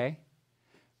 Okay.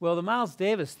 Well, the Miles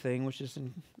Davis thing, which is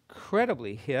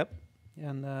incredibly hip,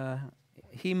 and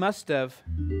he must have,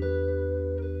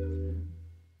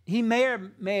 he may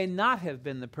or may not have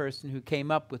been the person who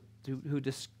came up with, who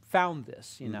just found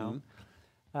this, you know.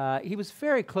 He was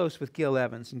very close with Gil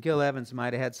Evans, and Gil Evans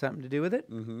might have had something to do with it,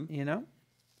 you know,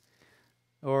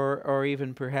 or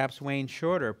even perhaps Wayne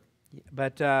Shorter.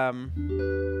 But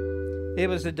it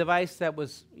was a device that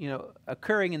was, you know,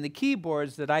 occurring in the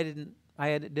keyboards that I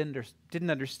didn't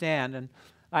understand, and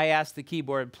I asked the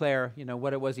keyboard player,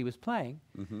 what it was he was playing,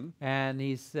 Mm-hmm. and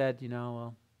he said,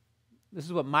 well, this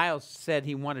is what Miles said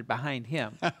he wanted behind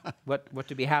him, what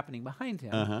to be happening behind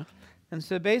him. Uh-huh. And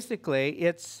so basically,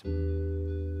 it's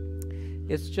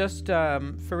just,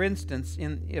 for instance,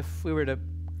 if we were to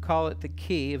call it the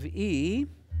key of E,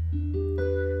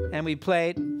 and we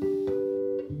played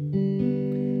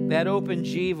that open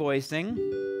G voicing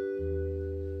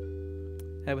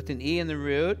with an E in the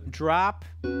root, drop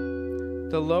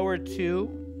the lower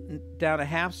 2 down a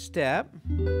half step.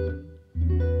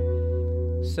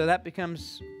 So that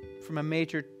becomes from a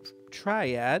major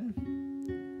triad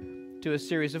to a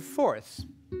series of fourths.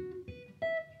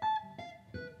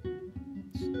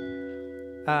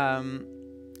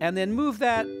 And then move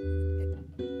that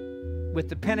with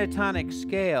the pentatonic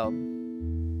scale.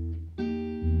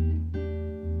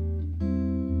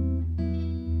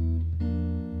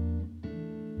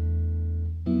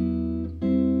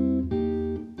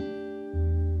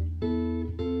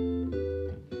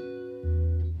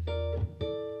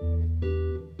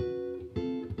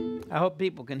 I hope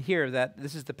people can hear that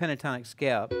this is the pentatonic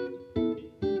scale.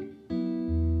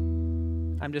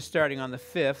 I'm just starting on the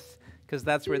 5th because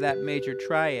that's where that major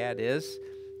triad is.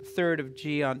 The 3rd of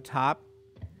G on top.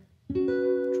 Down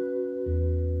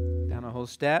a whole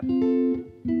step. Down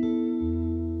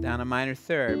a minor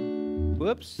 3rd.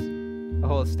 Whoops. A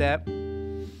whole step.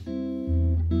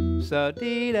 So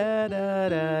dee da da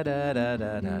da da da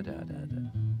da da da da.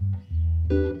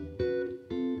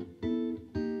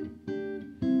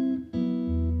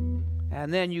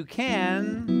 And then you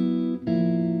can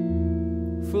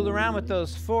fool around with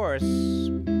those fourths.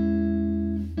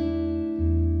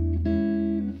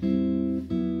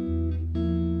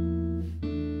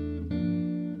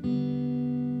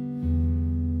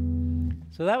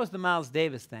 So that was the Miles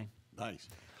Davis thing. Nice.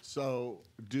 So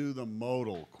do the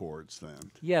modal chords then.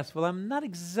 Yes, well, I'm not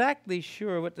exactly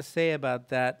sure what to say about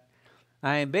that.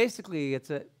 I mean, basically,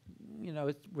 it's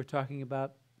we're talking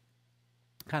about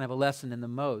kind of a lesson in the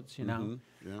modes, Yeah.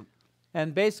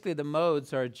 And basically the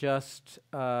modes are just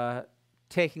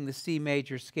taking the C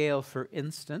major scale, for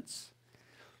instance,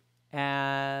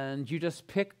 and you just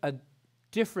pick a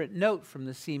different note from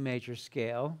the C major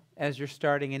scale as your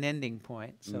starting and ending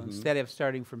point. So instead of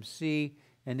starting from C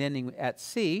and ending at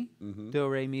C, do,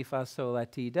 re, mi, fa, sol, la,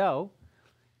 ti, do,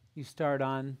 you start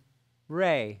on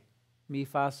re, mi,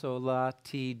 fa, sol, la,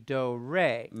 ti, do,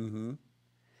 re.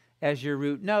 As your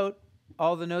root note,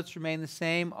 all the notes remain the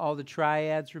same, all the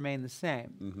triads remain the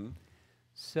same.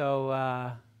 So,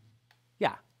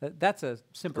 yeah, that's a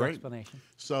simple explanation.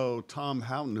 So Tom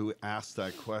Houghton, who asked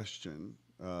that question,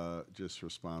 just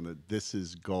responded, "This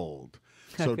is gold."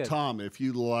 So Good. Tom, if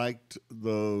you liked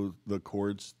the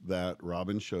chords that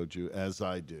Robben showed you, as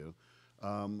I do,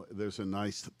 there's a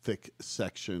nice thick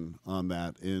section on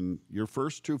that in your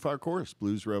first TrueFire course,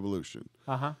 Blues Revolution.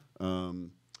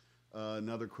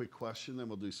 Another quick question, then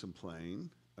we'll do some playing.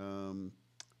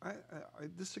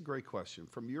 This is a great question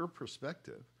from your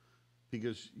perspective,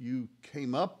 because you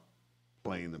came up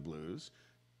playing the blues.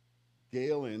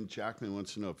 Gail and Jackman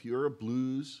wants to know, if you're a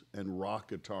blues and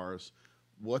rock guitarist,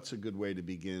 what's a good way to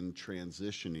begin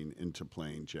transitioning into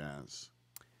playing jazz?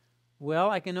 Well,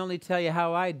 I can only tell you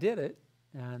how I did it,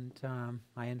 and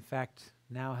I, in fact,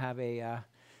 now have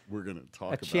we're going to talk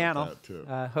about channel that too.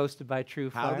 Hosted by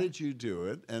TrueFire. How did you do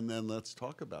it? And then let's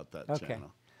talk about that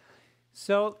channel.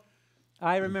 So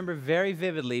I remember very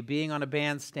vividly being on a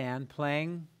bandstand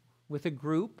playing with a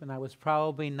group, and I was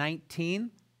probably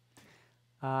 19.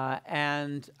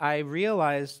 And I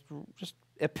realized, just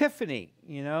epiphany,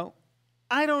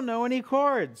 I don't know any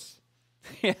chords.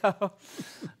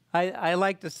 I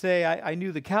like to say I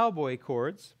knew the cowboy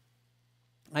chords.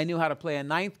 I knew how to play a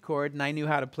 9th chord, and I knew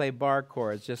how to play bar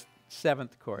chords, just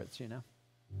 7th chords,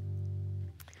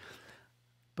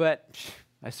 But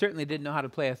I certainly didn't know how to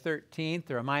play a 13th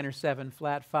or a minor 7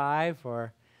 flat 5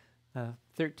 or a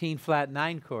 13 flat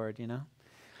 9 chord,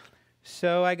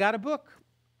 So I got a book.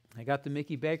 I got the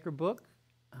Mickey Baker book,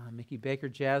 Mickey Baker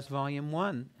Jazz Volume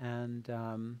 1,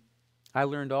 and I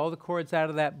learned all the chords out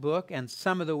of that book and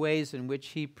some of the ways in which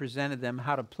he presented them,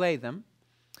 how to play them.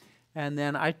 And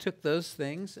then I took those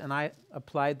things and I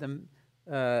applied them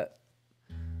to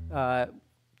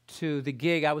the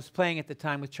gig I was playing at the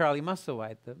time with Charlie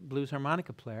Musselwhite, the blues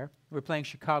harmonica player. We were playing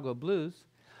Chicago blues.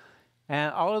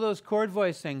 And all of those chord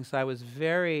voicings, I was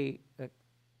very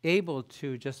able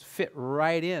to just fit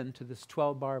right into this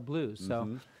 12-bar blues.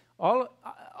 So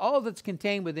all that's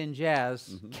contained within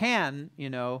jazz can,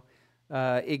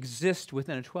 exist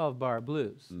within a 12-bar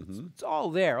blues. It's all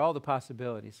there, all the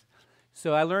possibilities.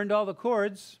 So I learned all the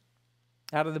chords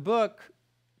out of the book,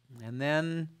 and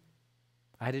then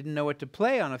I didn't know what to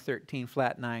play on a 13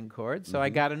 flat 9 chord, so I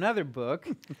got another book,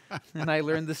 and I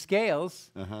learned the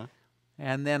scales.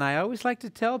 And then I always like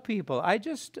to tell people, I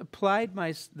just applied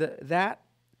that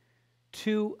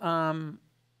to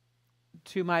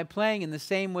my playing in the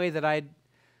same way that I'd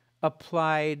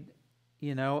applied,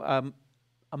 a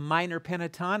minor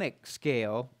pentatonic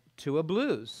scale to a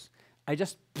blues. I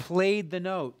just played the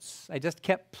notes. I just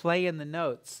kept playing the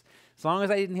notes. As long as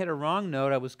I didn't hit a wrong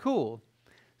note, I was cool.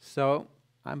 So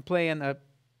I'm playing the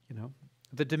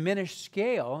diminished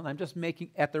scale, and I'm just making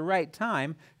at the right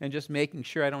time and just making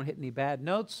sure I don't hit any bad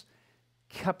notes.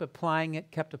 Kept applying it,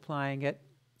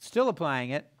 still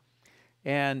applying it,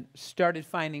 and started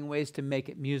finding ways to make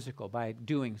it musical by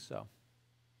doing so.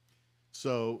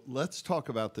 So let's talk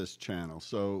about this channel.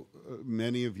 So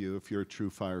many of you, if you're a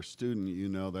TrueFire student, you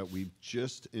know that we've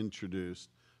just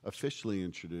officially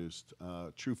introduced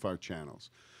TrueFire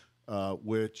channels,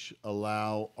 which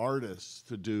allow artists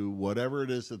to do whatever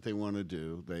it is that they want to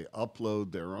do. They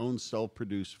upload their own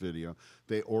self-produced video.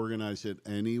 They organize it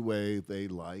any way they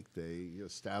like. They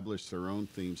establish their own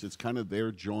themes. It's kind of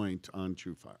their joint on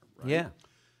TrueFire, right? Yeah.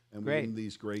 And great. we have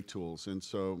these great tools. And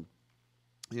so,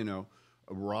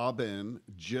 Robben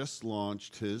just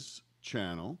launched his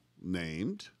channel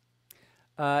named...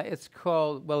 it's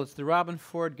called, it's the Robben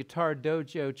Ford Guitar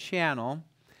Dojo channel,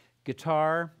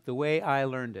 Guitar the Way I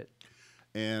Learned It.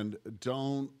 And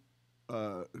don't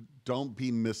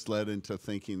be misled into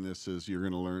thinking you're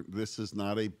going to learn. This is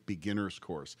not a beginner's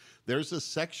course. There's a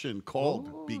section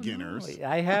called Beginners. No,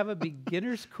 I have a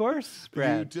beginner's course,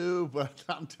 Brad. You do, but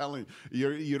I'm telling you,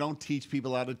 you don't teach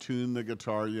people how to tune the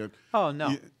guitar. Oh,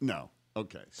 no. No.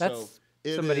 Okay. That's so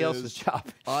somebody else's job.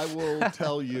 I will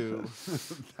tell you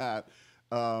that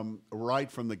right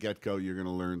from the get-go, you're going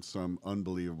to learn some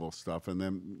unbelievable stuff. And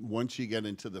then once you get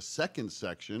into the second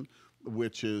section,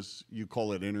 which is, you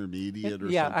call it intermediate or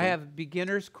something? Yeah, I have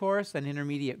beginner's course and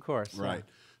intermediate course. Right.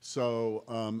 So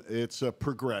it's a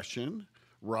progression.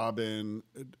 Robben,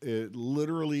 it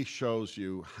literally shows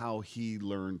you how he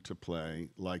learned to play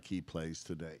like he plays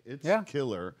today. It's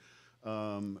killer.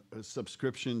 A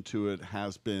subscription to it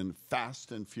has been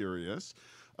fast and furious.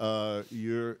 It's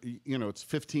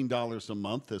 $15 a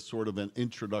month as sort of an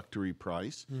introductory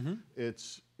price.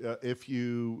 It's if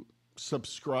you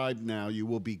subscribe now, you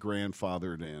will be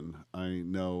grandfathered in. I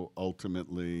know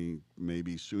ultimately,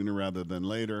 maybe sooner rather than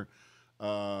later,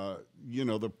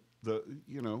 the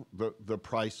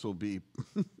price will be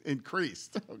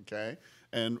increased, okay?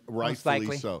 And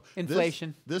rightfully so.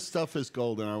 Inflation. This stuff is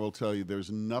gold, and I will tell you,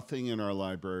 there's nothing in our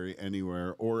library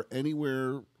anywhere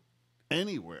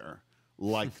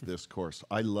like this course.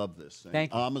 I love this thing.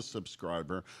 Thank you. I'm a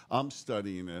subscriber. I'm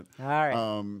studying it. All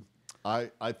right.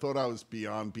 I thought I was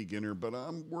beyond beginner, but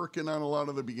I'm working on a lot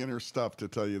of the beginner stuff, to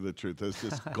tell you the truth. There's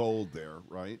just gold there,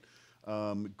 right?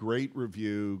 Great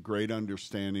review, great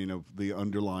understanding of the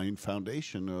underlying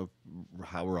foundation of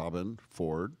how Robben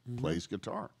Ford plays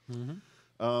guitar.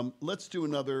 Let's do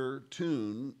another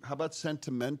tune. How about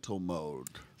Sentimental Mode?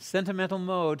 Sentimental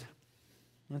Mode.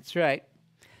 That's right.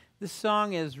 This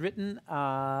song is written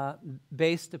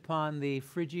based upon the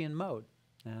Phrygian mode.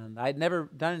 And I'd never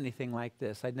done anything like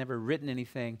this. I'd never written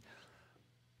anything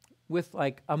with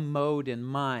like a mode in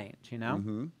mind,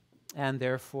 And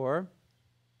therefore,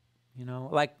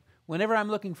 like whenever I'm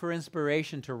looking for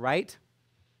inspiration to write,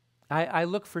 I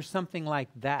look for something like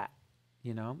that,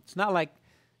 It's not like,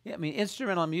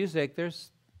 instrumental music,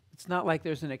 it's not like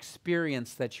there's an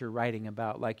experience that you're writing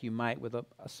about like you might with a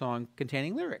song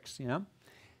containing lyrics,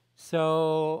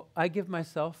 So I give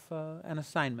myself an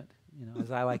assignment, as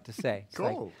I like to say. It's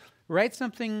cool. Like, write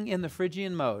something in the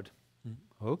Phrygian mode.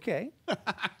 Okay.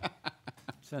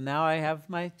 So now I have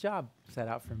my job set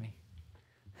out for me.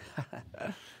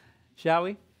 Shall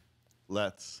we?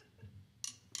 Let's.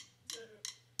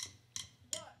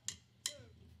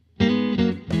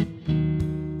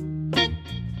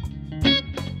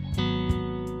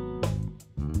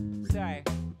 Sorry.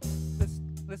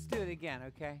 Let's do it again,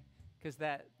 okay? Because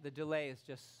the delay is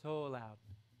just so loud.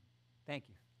 Thank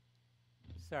you.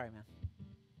 Sorry, man.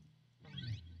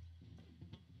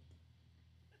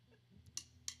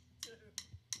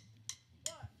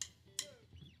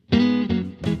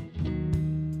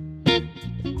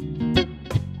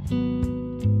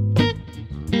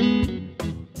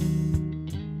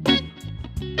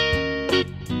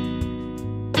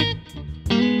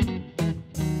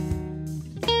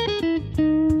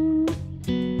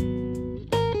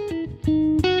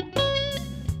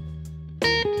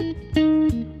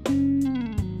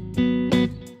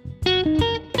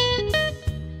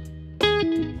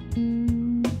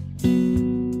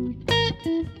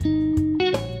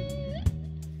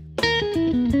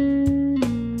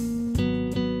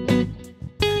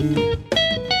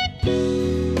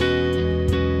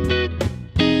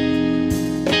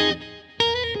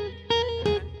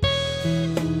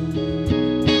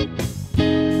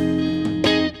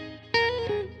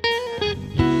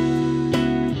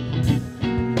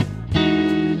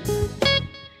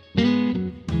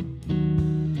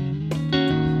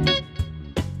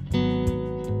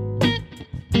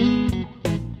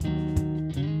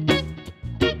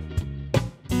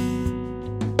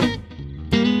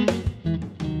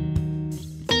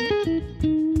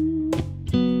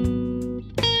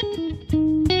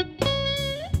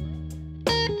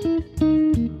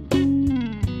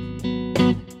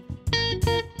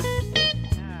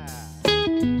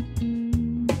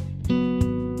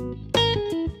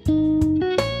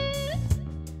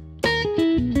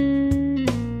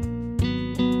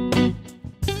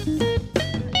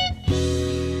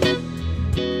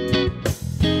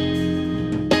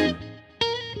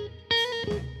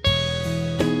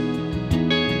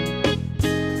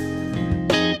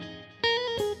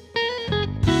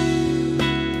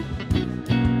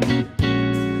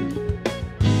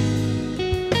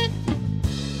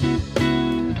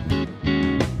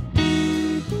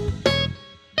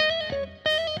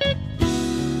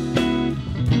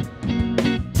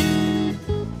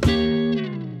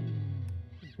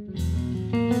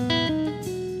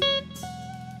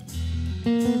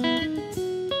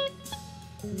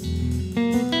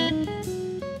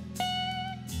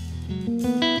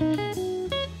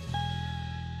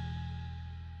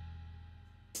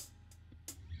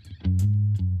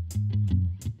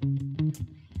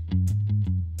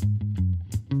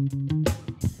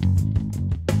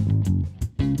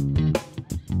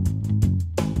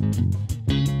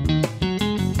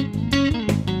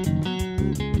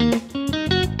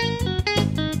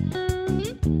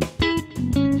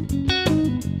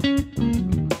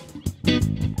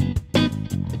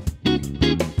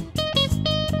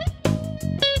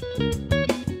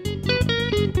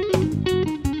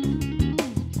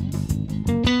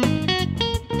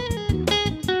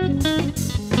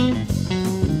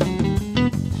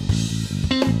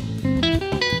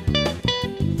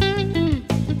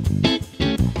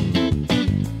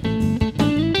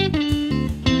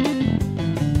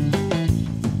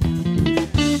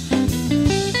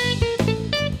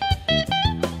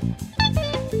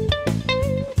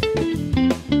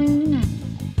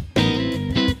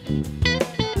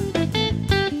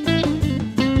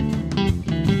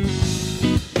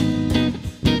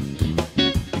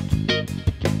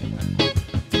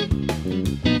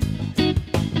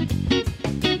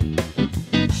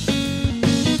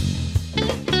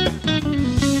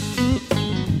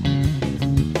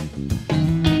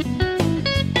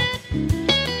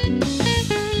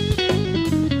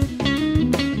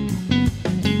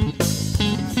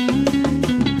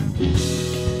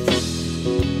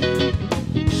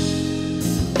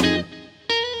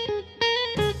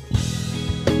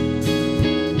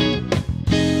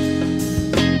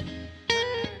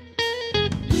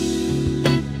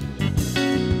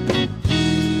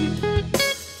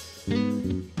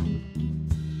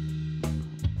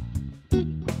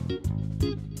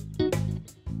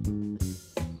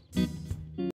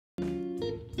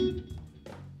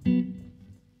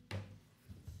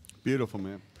 Beautiful,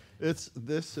 man.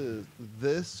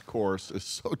 This course is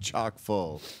so chock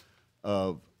full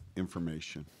of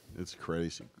information. It's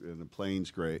crazy, and the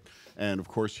playing's great. And of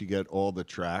course, you get all the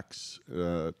tracks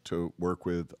to work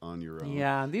with on your own.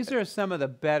 Yeah, and these are some of the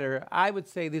better. I would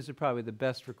say these are probably the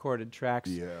best recorded tracks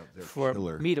They're for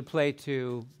killer. me to play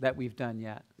to that we've done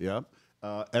yet. Yep.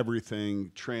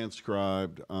 Everything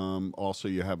transcribed. Also,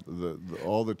 you have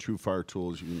all the TrueFire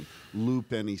tools. You can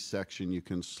loop any section. You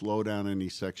can slow down any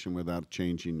section without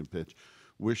changing the pitch.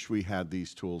 Wish we had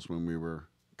these tools when we were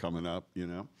coming up, you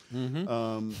know.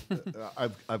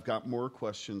 I've got more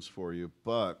questions for you,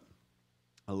 but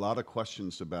a lot of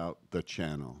questions about the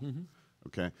channel.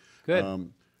 Okay. Good.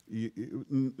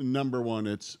 Number one,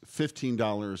 it's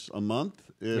 $15 a month.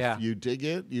 If you dig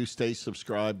it, you stay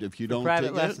subscribed. If you don't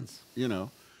dig lessons. it, you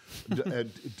know.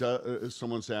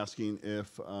 Someone's asking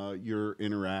if you're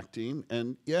interacting,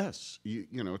 and yes,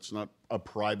 you know, it's not a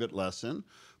private lesson,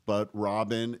 but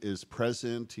Robben is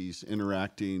present. He's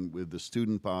interacting with the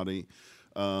student body.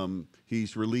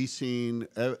 He's releasing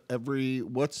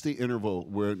what's the interval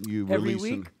where you Every release?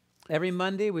 week, every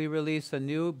Monday, we release a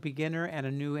new beginner and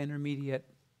a new intermediate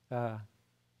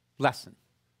lesson.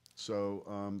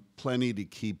 So plenty to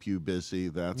keep you busy,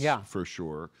 that's for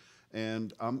sure.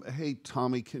 And hey,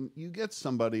 Tommy, can you get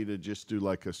somebody to just do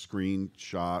like a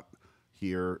screenshot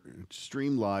here,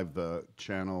 stream live the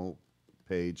channel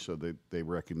page so that they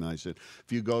recognize it.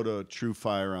 If you go to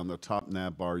TrueFire on the top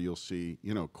nav bar, you'll see,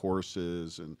 you know,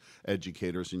 courses and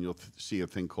educators, and you'll see a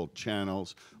thing called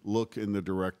channels. Look in the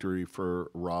directory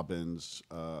for Robben's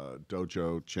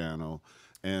dojo channel.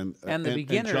 And the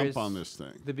beginner jump on this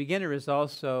thing. The beginner is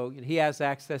also, he has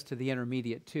access to the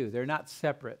intermediate too. They're not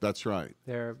separate. That's right.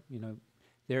 They're, you know,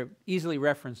 they're easily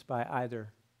referenced by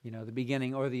either, you know, the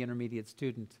beginning or the intermediate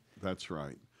student. That's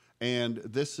right. And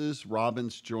this is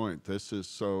Robben's joint. This is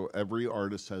so every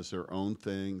artist has their own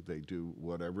thing. They do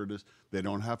whatever it is. They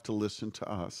don't have to listen to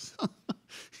us,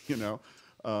 you know.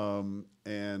 I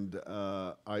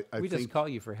we think just call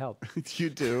you for help. you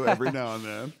do every now and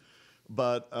then.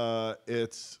 But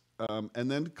it's, and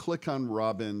then click on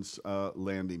Robben's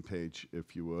landing page,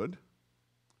 if you would,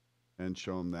 and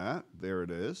show them that. There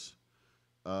it is.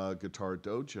 Guitar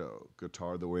Dojo,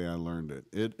 Guitar the Way I Learned It.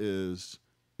 It is,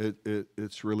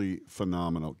 it's really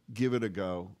phenomenal. Give it a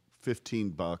go.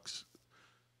 $15.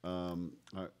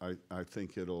 I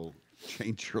think it'll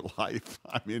change your life.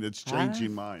 I mean, it's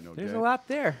changing mine. Okay. There's a lot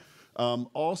there.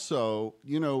 Also,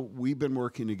 you know, we've been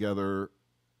working together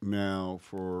now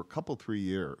for a couple, 3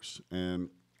 years, and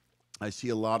I see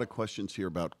a lot of questions here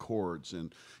about chords.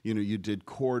 And you know, you did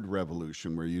Chord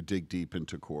Revolution, where you dig deep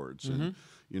into chords. And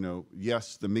you know,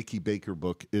 yes, the Mickey Baker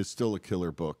book is still a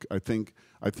killer book. I think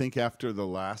after the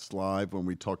last live when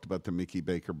we talked about the Mickey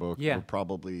Baker book, we're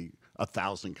probably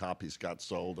 1,000 copies got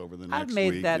sold over the I've next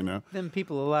made week. that You know, them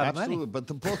people a lot of absolutely. money. But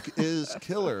the book is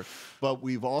killer. But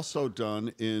we've also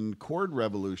done in Chord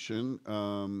Revolution.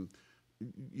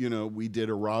 You know, we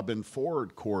did a Robben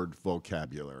Ford chord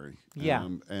vocabulary. Yeah.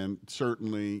 And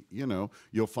certainly, you know,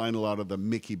 you'll find a lot of the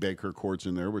Mickey Baker chords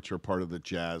in there, which are part of the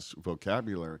jazz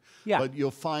vocabulary. Yeah. But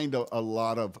you'll find a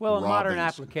lot of Well, a modern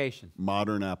Robben's application.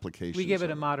 modern applications. We give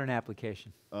it of a modern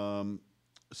application.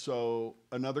 So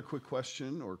another quick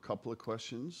question or a couple of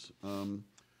questions.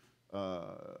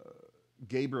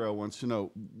 Gabriel wants to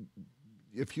know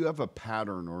if you have a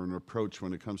pattern or an approach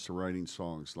when it comes to writing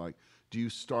songs. Like, do you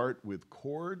start with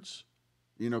chords?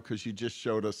 You know, because you just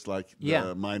showed us like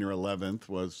the minor 11th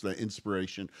was the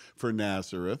inspiration for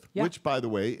Nazareth, which, by the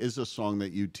way, is a song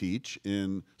that you teach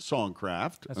in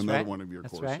Songcraft, another one of your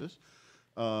courses.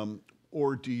 Right.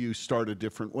 Or do you start a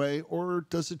different way, or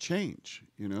does it change?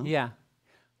 You know? Yeah.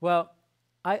 Well,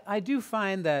 I do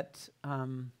find that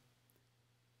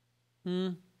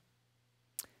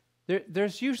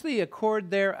there's usually a chord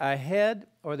there ahead,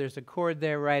 or there's a chord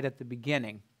there right at the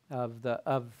beginning of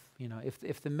you know,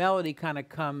 if the melody kind of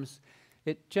comes,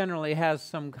 it generally has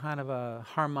some kind of a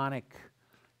harmonic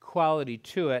quality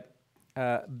to it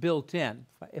built in.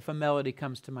 If a melody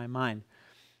comes to my mind,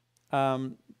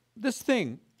 this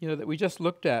thing, you know, that we just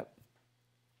looked at,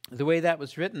 the way that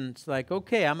was written, it's like,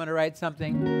 okay, I'm going to write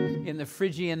something in the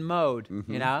Phrygian mode.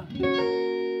 You know,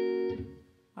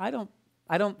 I don't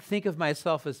think of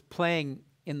myself as playing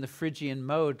in the Phrygian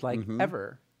mode like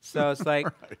ever. So it's like,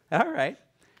 all right.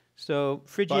 So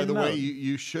Phrygian mode. By the way,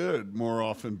 you should more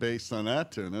often based on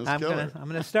that tune. That's killer. I'm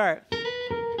gonna start.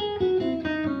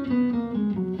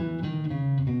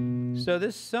 So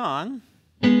this song,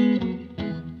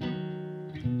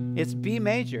 it's B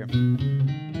major.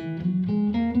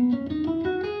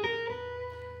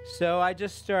 So I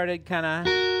just started kind of,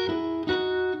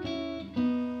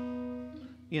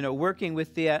 you know, working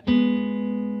with the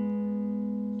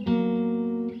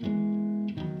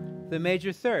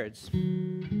major thirds.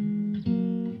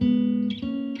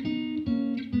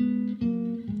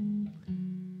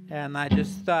 And I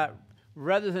just thought,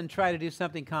 rather than try to do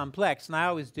something complex, and I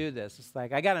always do this, it's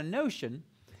like I got a notion,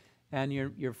 and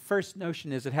your first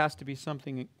notion is it has to be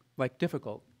something like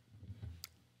difficult.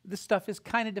 This stuff is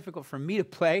kind of difficult for me to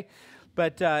play,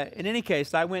 but in any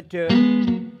case, I went to,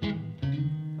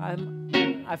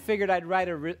 I figured I'd write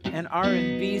an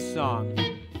R&B song.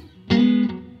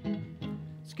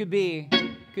 This could be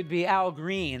Al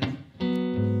Green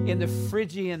in the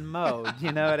Phrygian mode,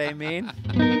 you know what I mean?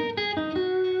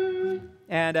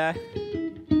 And I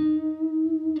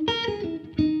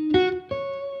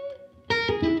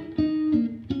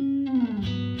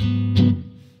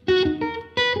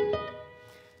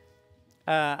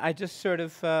just sort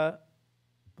of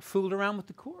fooled around with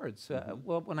the chords.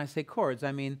 Well, when I say chords,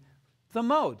 I mean the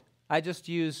mode. I just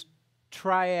use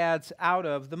triads out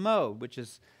of the mode, which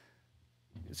is,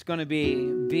 it's going to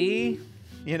be B,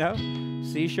 you know,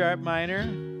 C sharp minor,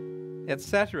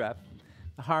 etc.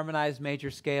 The harmonized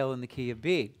major scale in the key of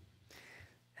B.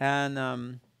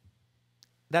 And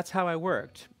that's how I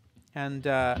worked. And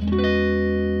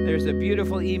there's a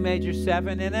beautiful E major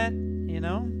 7 in it, you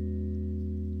know,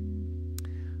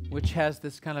 which has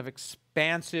this kind of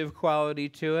expansive quality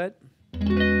to it.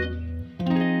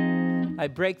 I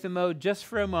break the mode just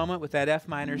for a moment with that F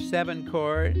minor 7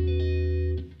 chord.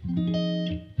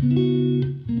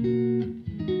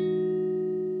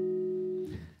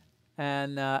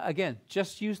 And again,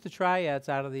 just use the triads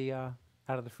out of the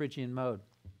Phrygian mode.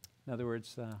 In other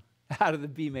words, out of the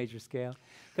B major scale.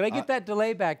 Could I get that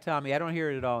delay back, Tommy? I don't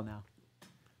hear it at all now.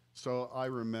 So I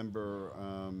remember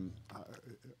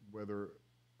whether,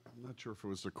 I'm not sure if it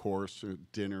was a course or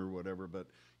dinner or whatever, but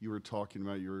you were talking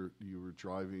about you were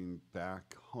driving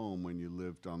back home when you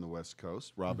lived on the West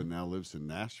Coast. Robben now lives in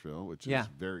Nashville, which is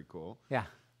very cool. Yeah.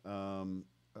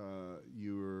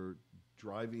 You were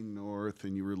driving north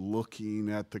and you were looking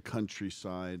at the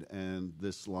countryside and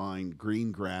this line,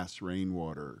 green grass,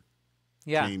 rainwater,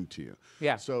 came to you.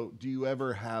 Yeah. So do you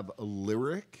ever have a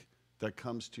lyric that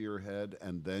comes to your head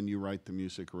and then you write the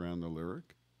music around the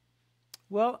lyric?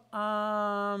 Well,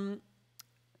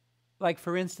 like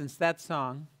for instance, that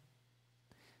song,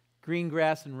 Green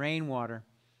Grass and Rainwater.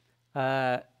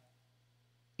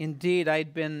 Indeed, I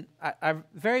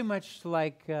very much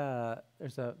like,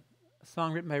 there's a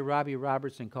song written by Robbie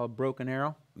Robertson called Broken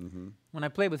Arrow. When I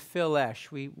played with Phil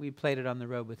Esch, we played it on the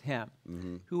road with him.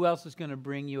 Who else is going to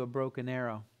bring you a broken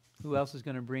arrow? Who else is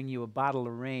going to bring you a bottle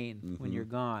of rain when you're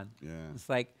gone? Yeah. It's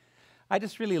like, I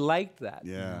just really liked that.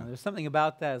 Yeah. You know? There's something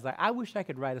about that. It's like, I wish I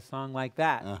could write a song like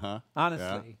that,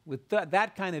 honestly, with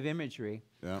that kind of imagery.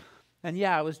 Yeah. And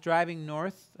yeah, I was driving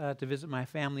north to visit my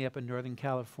family up in Northern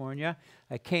California.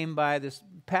 I came by this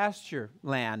pasture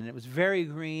land, and it was very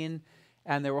green,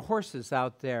 and there were horses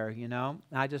out there, you know.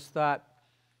 And I just thought,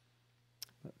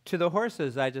 to the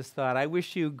horses, I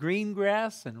wish you green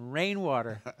grass and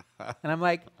rainwater. And I'm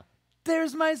like,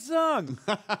 there's my song,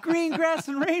 green grass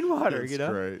and rainwater, That's you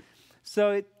know. great.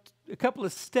 So a couple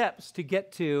of steps to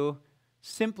get to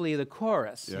simply the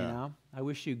chorus, you Yeah. know. I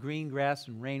wish you green grass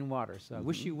and rainwater. So I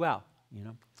wish you well, you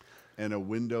know. And a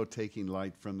window taking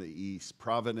light from the east.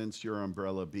 Providence, your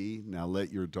umbrella be. Now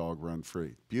let your dog run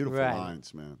free. Beautiful Right.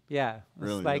 lines, man. Yeah, it's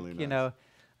Really, like, really you nice. know,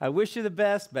 I wish you the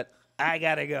best, but I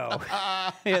gotta go,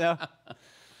 you know.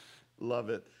 Love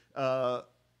it.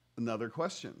 Another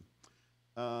question.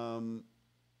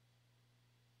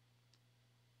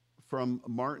 From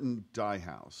Martin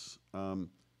Diehouse. I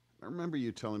remember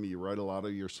you telling me you write a lot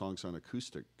of your songs on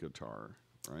acoustic guitar,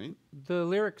 right? The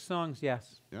lyric songs,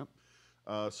 yes. Yep.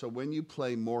 So when you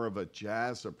play more of a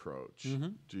jazz approach,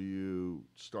 do you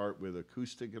start with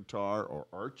acoustic guitar or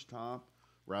archtop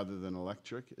rather than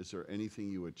electric? Is there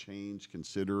anything you would change,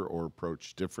 consider, or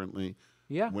approach differently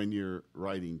Yeah, when you're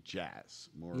writing jazz,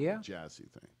 more Yeah. of a jazzy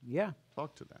thing? yeah.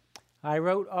 Talk to that. I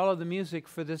wrote all of the music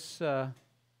for this, well,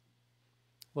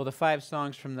 the 5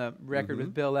 songs from the record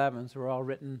with Bill Evans were all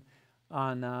written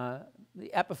on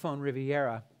the Epiphone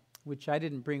Riviera, which I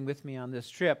didn't bring with me on this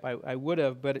trip. I would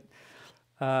have, but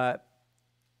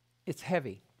it's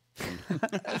heavy.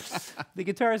 The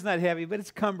guitar is not heavy, but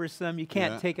it's cumbersome. You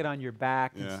can't Yeah. take it on your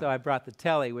back. Yeah. And so I brought the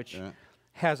Telly, which Yeah.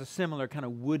 has a similar kind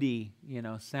of woody, you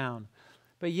know, sound.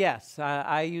 But yes,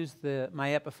 I use my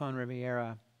Epiphone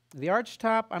Riviera. The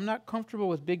archtop, I'm not comfortable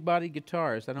with big body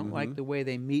guitars. I don't like the way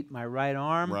they meet my right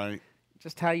arm. Right.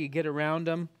 Just how you get around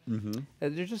them.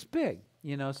 They're just big,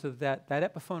 you know, so that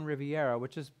Epiphone Riviera,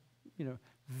 which is, you know,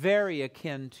 very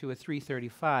akin to a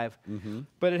 335,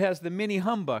 but it has the mini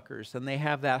humbuckers, and they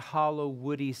have that hollow,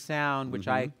 woody sound, which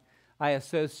I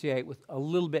associate with a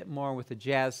little bit more with the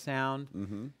jazz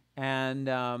sound, and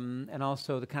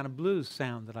also the kind of blues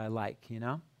sound that I like, you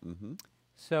know.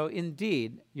 So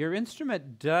indeed, your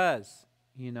instrument does,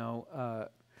 you know,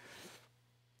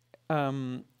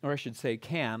 or I should say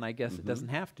can. I guess it doesn't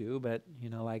have to, but, you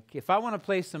know, like if I want to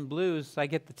play some blues, I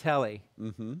get the Telly.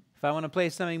 If I want to play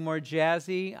something more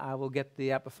jazzy, I will get the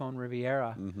Epiphone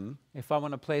Riviera. If I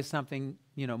want to play something,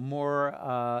 you know,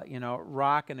 more, you know,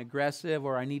 rock and aggressive,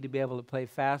 or I need to be able to play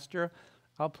faster,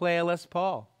 I'll play a Les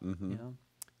Paul. You know,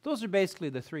 those are basically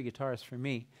the 3 guitars for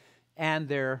me, and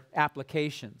their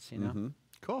applications. You know.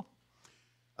 Cool.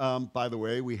 By the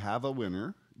way, we have a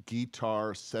winner.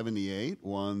 Guitar 78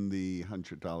 won the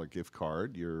 $100 gift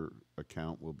card. Your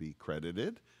account will be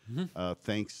credited.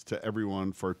 Thanks to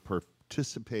everyone for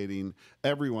participating.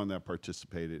 Everyone that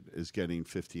participated is getting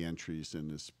 50 entries in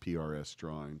this PRS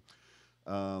drawing.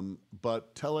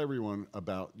 But tell everyone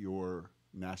about your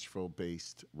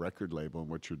Nashville-based record label and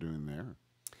what you're doing there.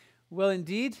 Well,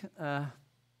 indeed,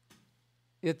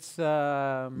 its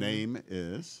name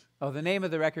is? Oh, the name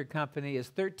of the record company is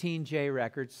 13J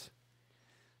Records.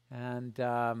 And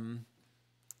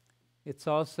it's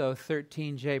also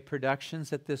 13J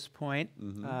Productions at this point.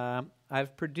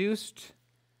 I've produced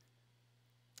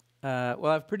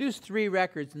 3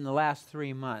 records in the last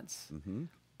 3 months.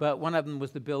 But one of them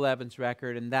was the Bill Evans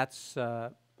record, and that's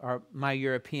my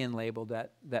European label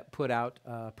that put out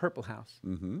Purple House,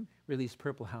 released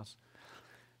Purple House.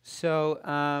 So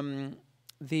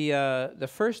the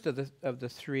first of the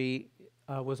 3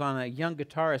 was on a young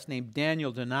guitarist named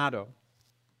Daniel Donato.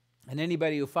 And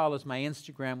anybody who follows my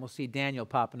Instagram will see Daniel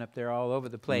popping up there all over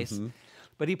the place.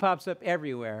 But he pops up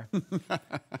everywhere.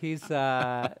 He's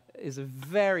a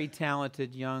very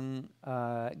talented young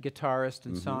guitarist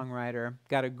and songwriter.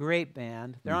 Got a great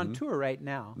band. They're on tour right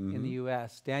now in the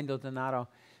U.S. Daniel Donato,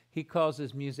 he calls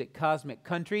his music cosmic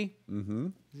country.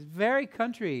 He's very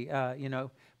country, you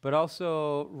know, but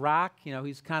also rock. You know,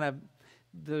 he's kind of,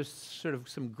 there's sort of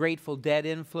some Grateful Dead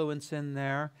influence in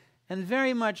there. And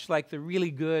very much like the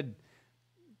really good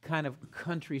kind of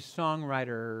country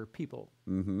songwriter people.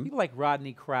 People like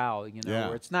Rodney Crowell, you know,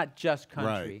 where it's not just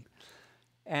country.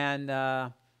 And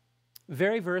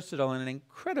very versatile and an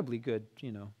incredibly good,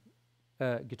 you know,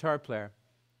 guitar player.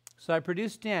 So I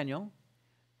produced Daniel,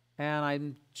 and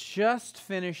I'm just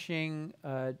finishing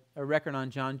a record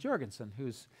on John Jorgensen,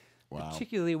 who's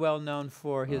particularly well known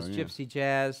for his gypsy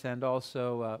jazz and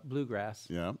also bluegrass.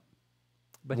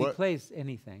 But he plays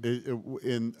anything.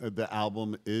 In the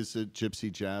album, is it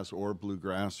gypsy jazz or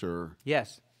bluegrass or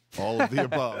yes, all of the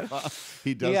above?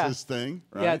 He does his thing,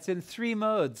 right? Yeah, it's in 3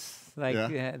 modes.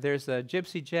 Like there's a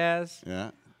gypsy jazz,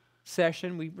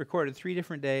 session. We recorded 3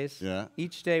 different days. Yeah.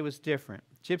 Each day was different.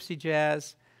 Gypsy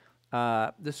jazz,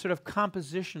 the sort of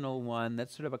compositional one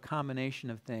that's sort of a combination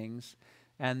of things,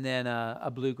 and then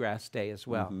a bluegrass day as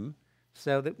well.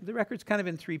 So the record's kind of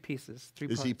in 3 pieces, 3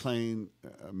 parts. Is he playing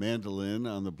mandolin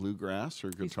on the bluegrass or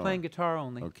guitar? He's playing guitar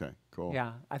only. Okay, cool.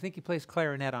 Yeah, I think he plays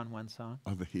clarinet on one song.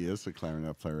 Oh, he is a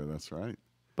clarinet player. That's right.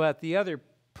 But the other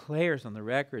players on the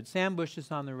record, Sam Bush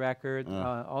is on the record,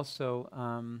 also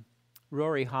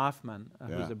Rory Hoffman,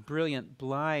 who's a brilliant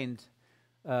blind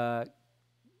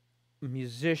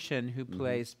musician who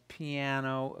plays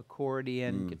piano,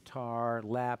 accordion, guitar,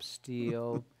 lap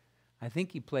steel. I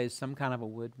think he plays some kind of a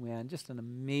woodwind. Just an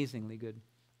amazingly good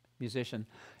musician.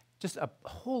 Just a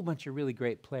whole bunch of really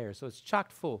great players. So it's chock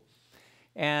full.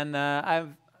 And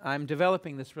I'm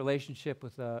developing this relationship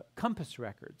with Compass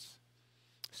Records.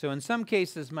 So in some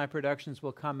cases, my productions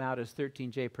will come out as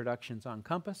 13J productions on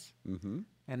Compass. And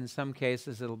in some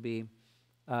cases, it'll be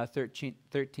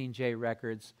 13J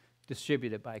records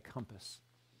distributed by Compass.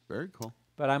 Very cool.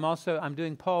 But I'm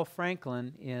doing Paul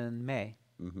Franklin in May.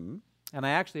 And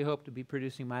I actually hope to be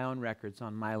producing my own records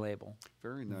on my label.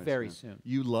 Very nice. Very man. soon.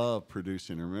 You love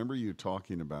producing. I remember you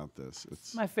talking about this.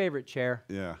 It's my favorite chair.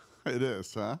 Yeah, it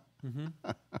is, huh?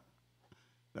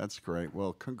 That's great.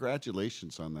 Well,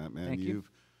 congratulations on that, man. Thank you. You've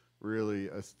really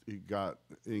you got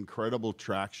incredible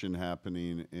traction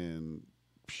happening in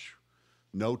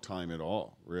no time at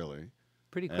all, really.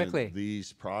 Pretty quickly. And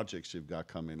these projects you've got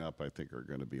coming up, I think, are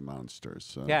going to be monsters.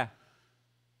 So Yeah.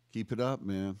 keep it up,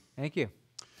 man. Thank you.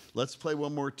 Let's play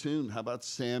one more tune. How about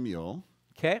Samuel?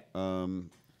 Okay. And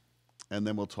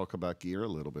then we'll talk about gear a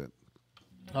little bit.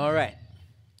 All right.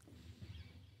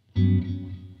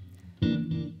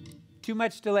 Too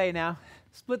much delay now.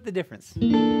 Split the difference.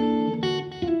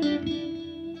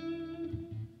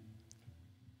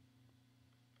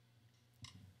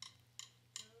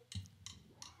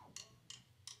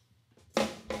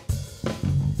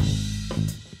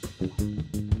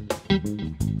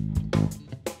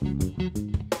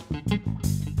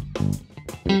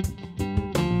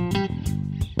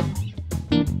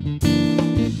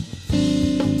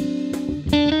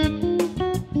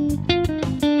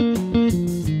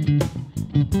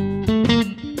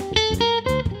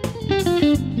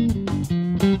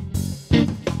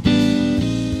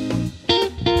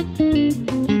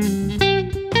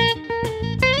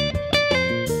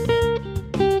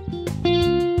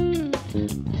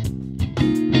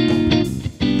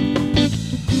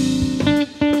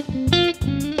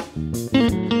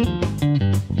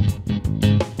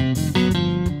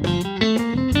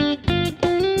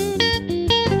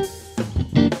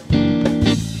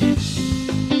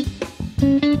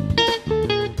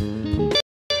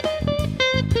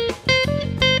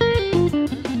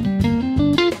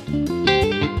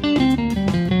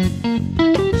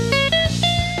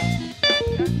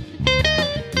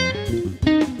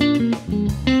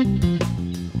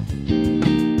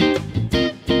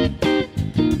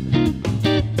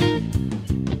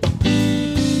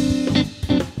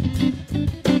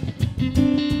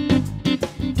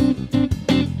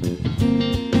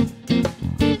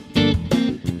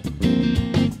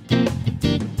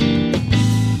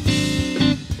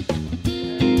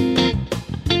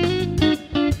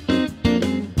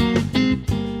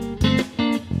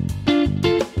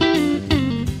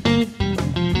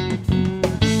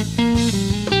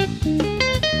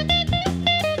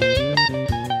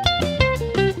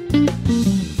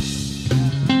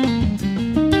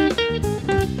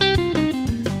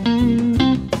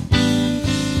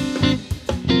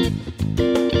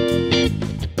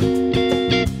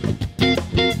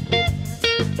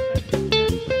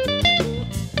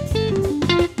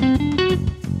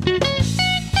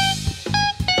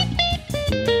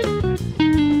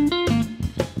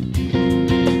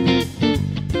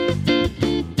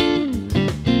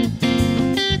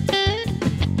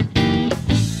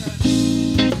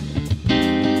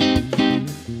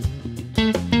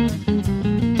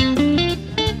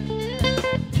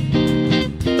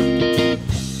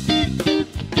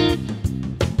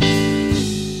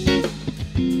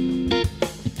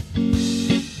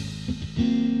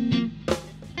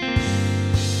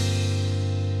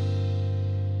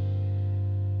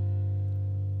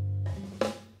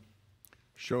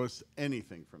 Show us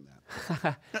anything from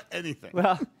that. Anything.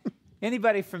 Well,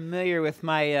 anybody familiar with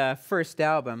my first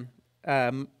album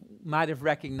might have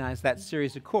recognized that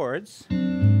series of chords.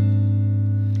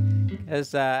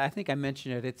 As I think I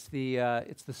mentioned it, it's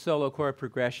the solo chord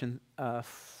progression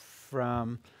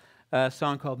from a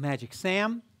song called Magic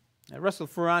Sam. Russell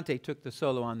Ferrante took the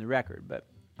solo on the record, but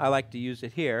I like to use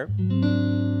it here.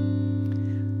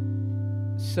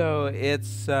 So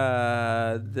it's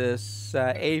this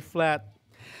A flat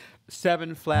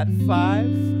 7 flat 5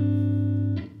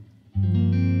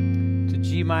 to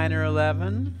G minor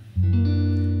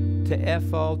 11 to F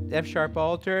sharp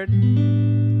altered,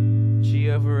 G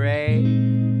over A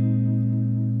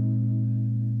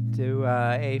to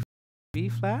A B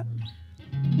flat,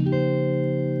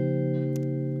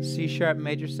 C sharp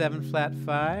major 7 flat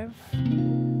 5,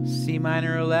 C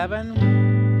minor 11.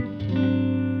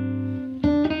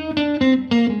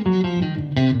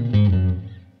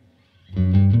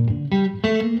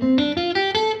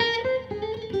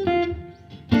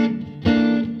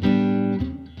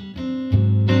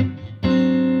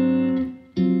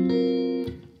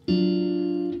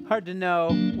 Hard to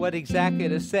know what exactly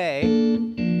to say.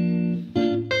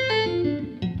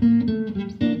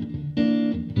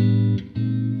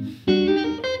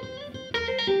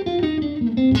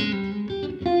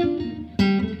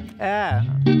 Ah.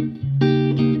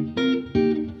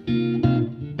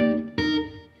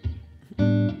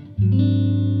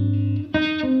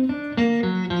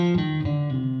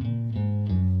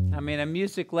 I mean, a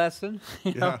music lesson.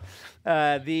 You know,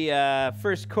 the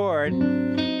first chord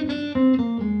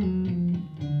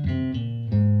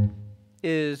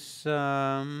is,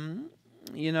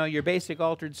 you know, your basic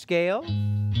altered scale.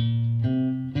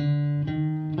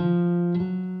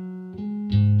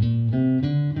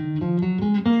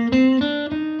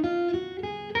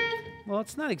 Well,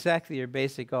 it's not exactly your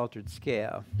basic altered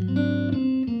scale,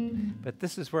 but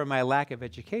this is where my lack of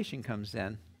education comes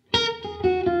in.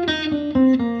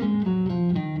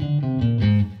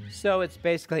 So it's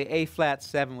basically A flat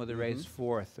 7 with a raised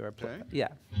fourth, or yeah.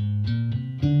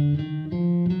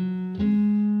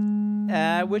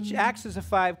 Which acts as a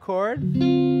 5 chord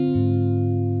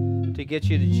to get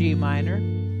you to G minor.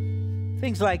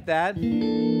 Things like that.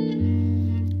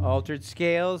 Altered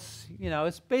scales. You know,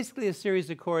 it's basically a series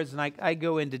of chords, and I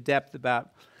go into depth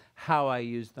about how I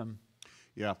use them.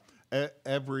 Yeah.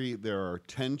 There are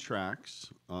 10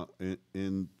 tracks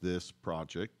in this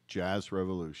project, Jazz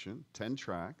Revolution, 10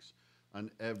 tracks.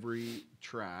 On every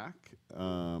track,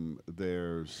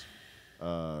 there's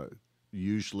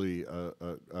usually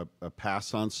a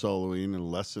pass on soloing and a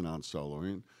lesson on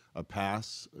soloing, a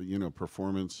pass, you know,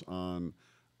 performance on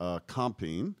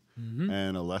comping,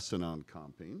 and a lesson on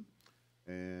comping,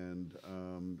 and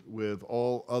with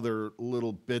all other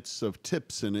little bits of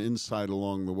tips and insight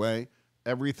along the way.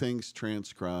 Everything's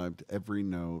transcribed, every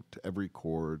note, every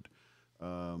chord.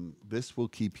 This will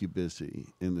keep you busy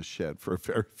in the shed for a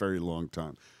very, very long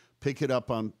time. Pick it up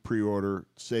on pre-order,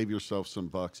 save yourself some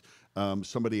bucks.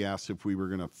 Somebody asked if we were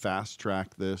going to fast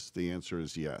track this. The answer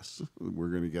is yes. We're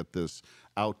going to get this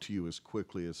out to you as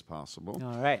quickly as possible.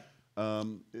 All right.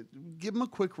 Give them a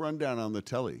quick rundown on the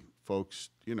telly,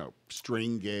 folks. You know,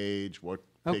 string gauge, what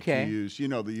pick you use, you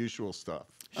know, the usual stuff.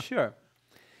 Sure.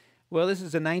 Well, this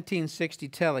is a 1960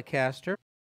 Telecaster.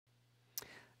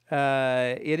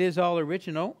 It is all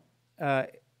original,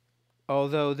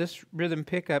 although this rhythm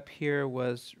pickup here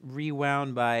was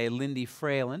rewound by Lindy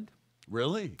Freyland.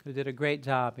 Really? Who did a great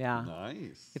job, yeah.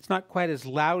 Nice. It's not quite as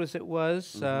loud as it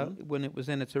was when it was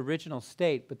in its original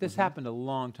state, but this happened a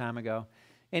long time ago.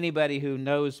 Anybody who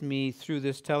knows me through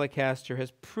this Telecaster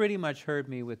has pretty much heard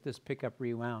me with this pickup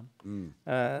rewound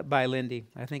by Lindy.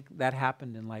 I think that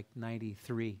happened in like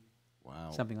 93.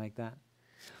 Wow. Something like that.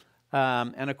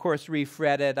 And of course,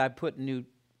 refretted. I put new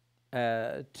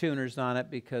tuners on it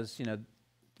because, you know,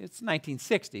 it's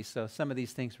 1960, so some of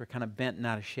these things were kind of bent and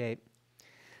out of shape.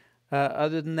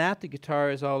 Other than that, the guitar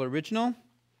is all original.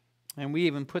 And we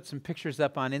even put some pictures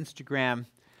up on Instagram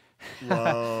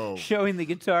showing the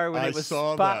guitar when it was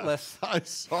spotless. I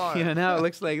saw it. You know, now it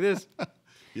looks like this.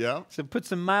 Yeah. So put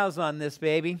some miles on this,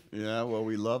 baby. Yeah, well,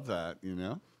 we love that, you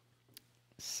know.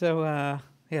 So,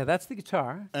 yeah, that's the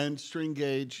guitar. And string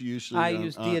gauge usually. I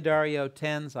use Diodario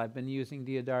 10s. I've been using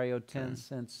Diodario 10s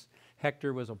since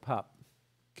Hector was a pup.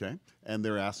 Okay. And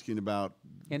they're asking about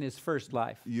in his first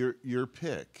life. Your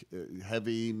pick,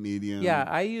 heavy, medium. Yeah,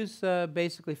 I use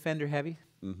basically Fender heavy.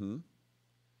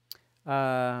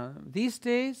 These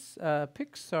days,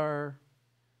 picks are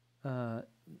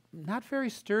not very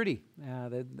sturdy.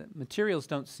 The materials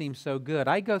don't seem so good.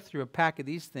 I go through a pack of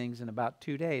these things in about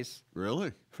 2 days.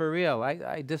 Really? For real.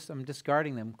 I'm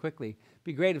discarding them quickly. It'd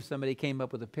be great if somebody came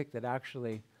up with a pick that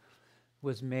actually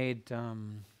was made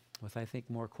with, I think,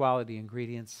 more quality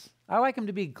ingredients. I like them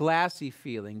to be glassy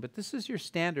feeling, but this is your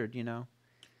standard, you know.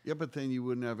 Yeah, but then you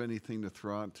wouldn't have anything to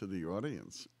throw out to the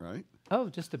audience, right? Oh,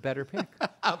 just a better pick.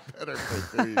 A better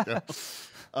pick. There you go.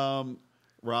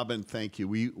 Robben, thank you.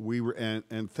 We were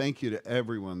and thank you to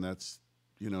everyone that's,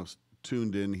 you know,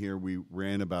 tuned in here. We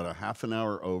ran about a half an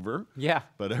hour over. Yeah.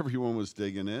 But everyone was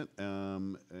digging it,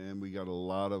 and we got a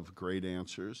lot of great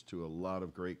answers to a lot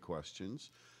of great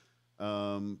questions.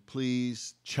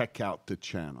 Please check out the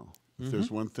channel. If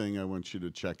there's one thing I want you to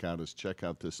check out is check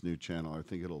out this new channel. I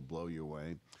think it'll blow you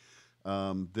away.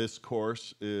 This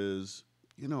course is,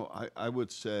 you know, I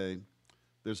would say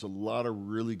there's a lot of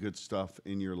really good stuff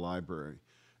in your library.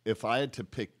 If I had to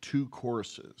pick 2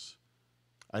 courses,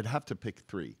 I'd have to pick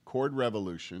 3. Chord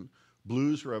Revolution,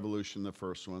 Blues Revolution, the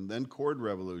first one, then Chord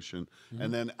Revolution,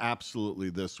 and then absolutely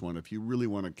this one. If you really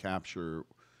want to capture,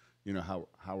 you know,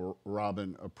 how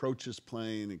Robben approaches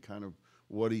playing and kind of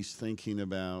what he's thinking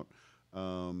about,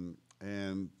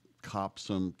 and cop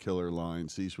some killer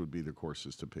lines, these would be the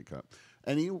courses to pick up.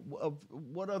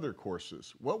 What other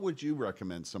courses? What would you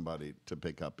recommend somebody to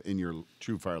pick up in your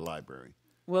TrueFire library?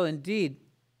 Well, indeed,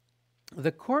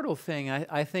 the chordal thing,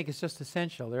 I think, is just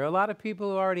essential. There are a lot of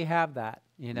people who already have that,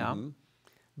 you know.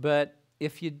 But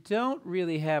if you don't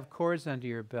really have chords under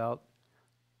your belt,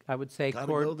 I would say Gotta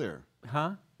chord. go there.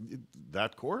 Huh?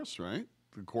 That course, right?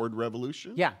 The Chord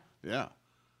Revolution? Yeah. Yeah.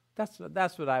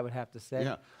 That's what I would have to say.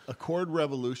 Yeah. A Chord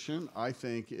Revolution, I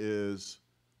think, is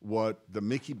what the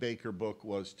Mickey Baker book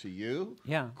was to you.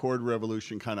 Yeah. Chord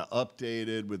Revolution kind of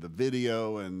updated with the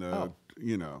video and the,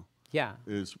 you know. Yeah.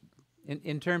 Is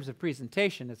in terms of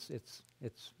presentation, it's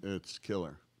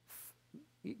killer.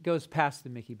 it goes past the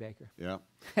Mickey Baker. Yeah.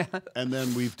 And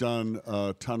then we've done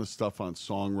a ton of stuff on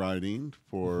songwriting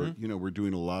for, you know, we're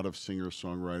doing a lot of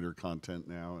singer-songwriter content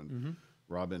now, and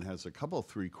Robben has a couple,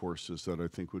 3 courses that I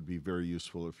think would be very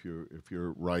useful if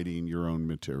you're writing your own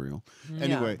material.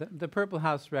 Anyway, Yeah, the Purple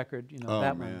House record, you know, oh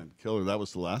that man, one. killer! That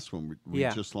was the last one. We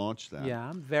just launched that. Yeah,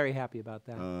 I'm very happy about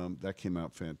that. That came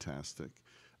out fantastic.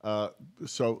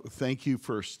 So thank you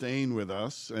for staying with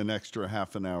us an extra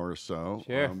half an hour or so.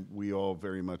 Sure. We all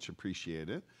very much appreciate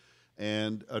it.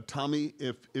 And Tommy,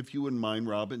 if you wouldn't mind,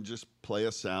 Robben, just play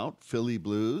us out, Philly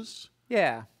Blues.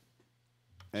 Yeah.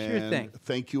 And Sure thing.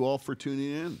 thank you all for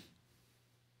tuning in.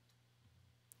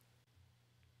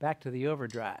 Back to the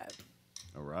overdrive.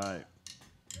 All right.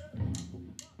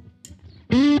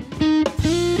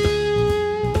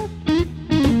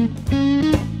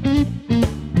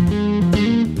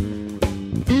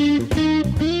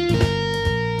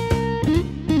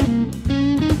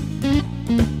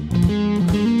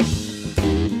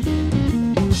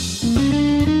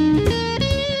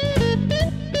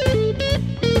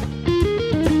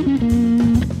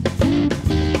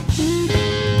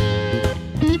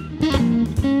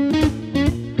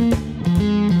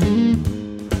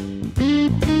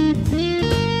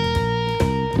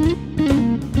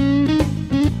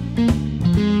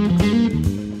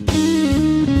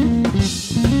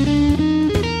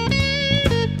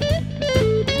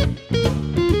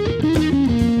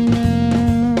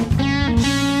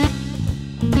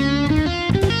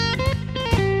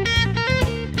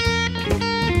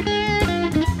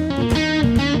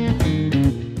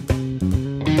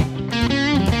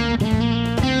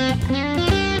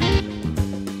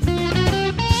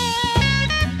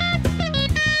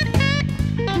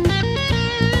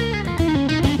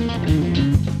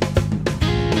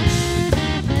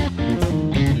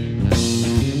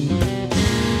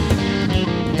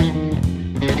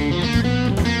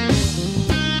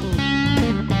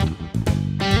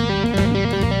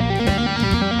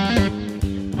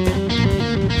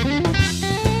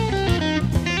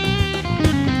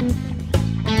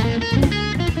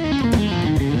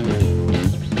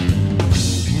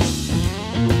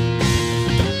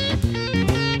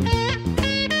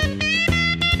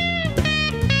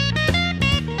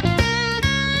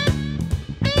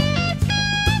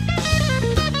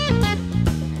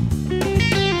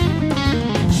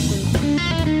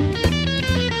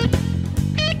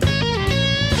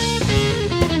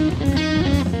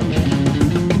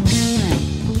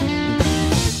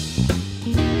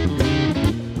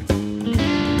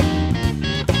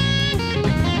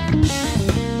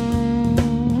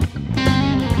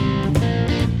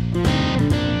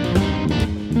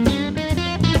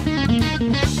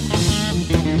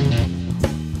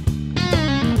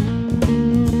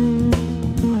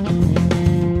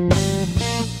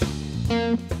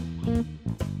 Mm-hmm.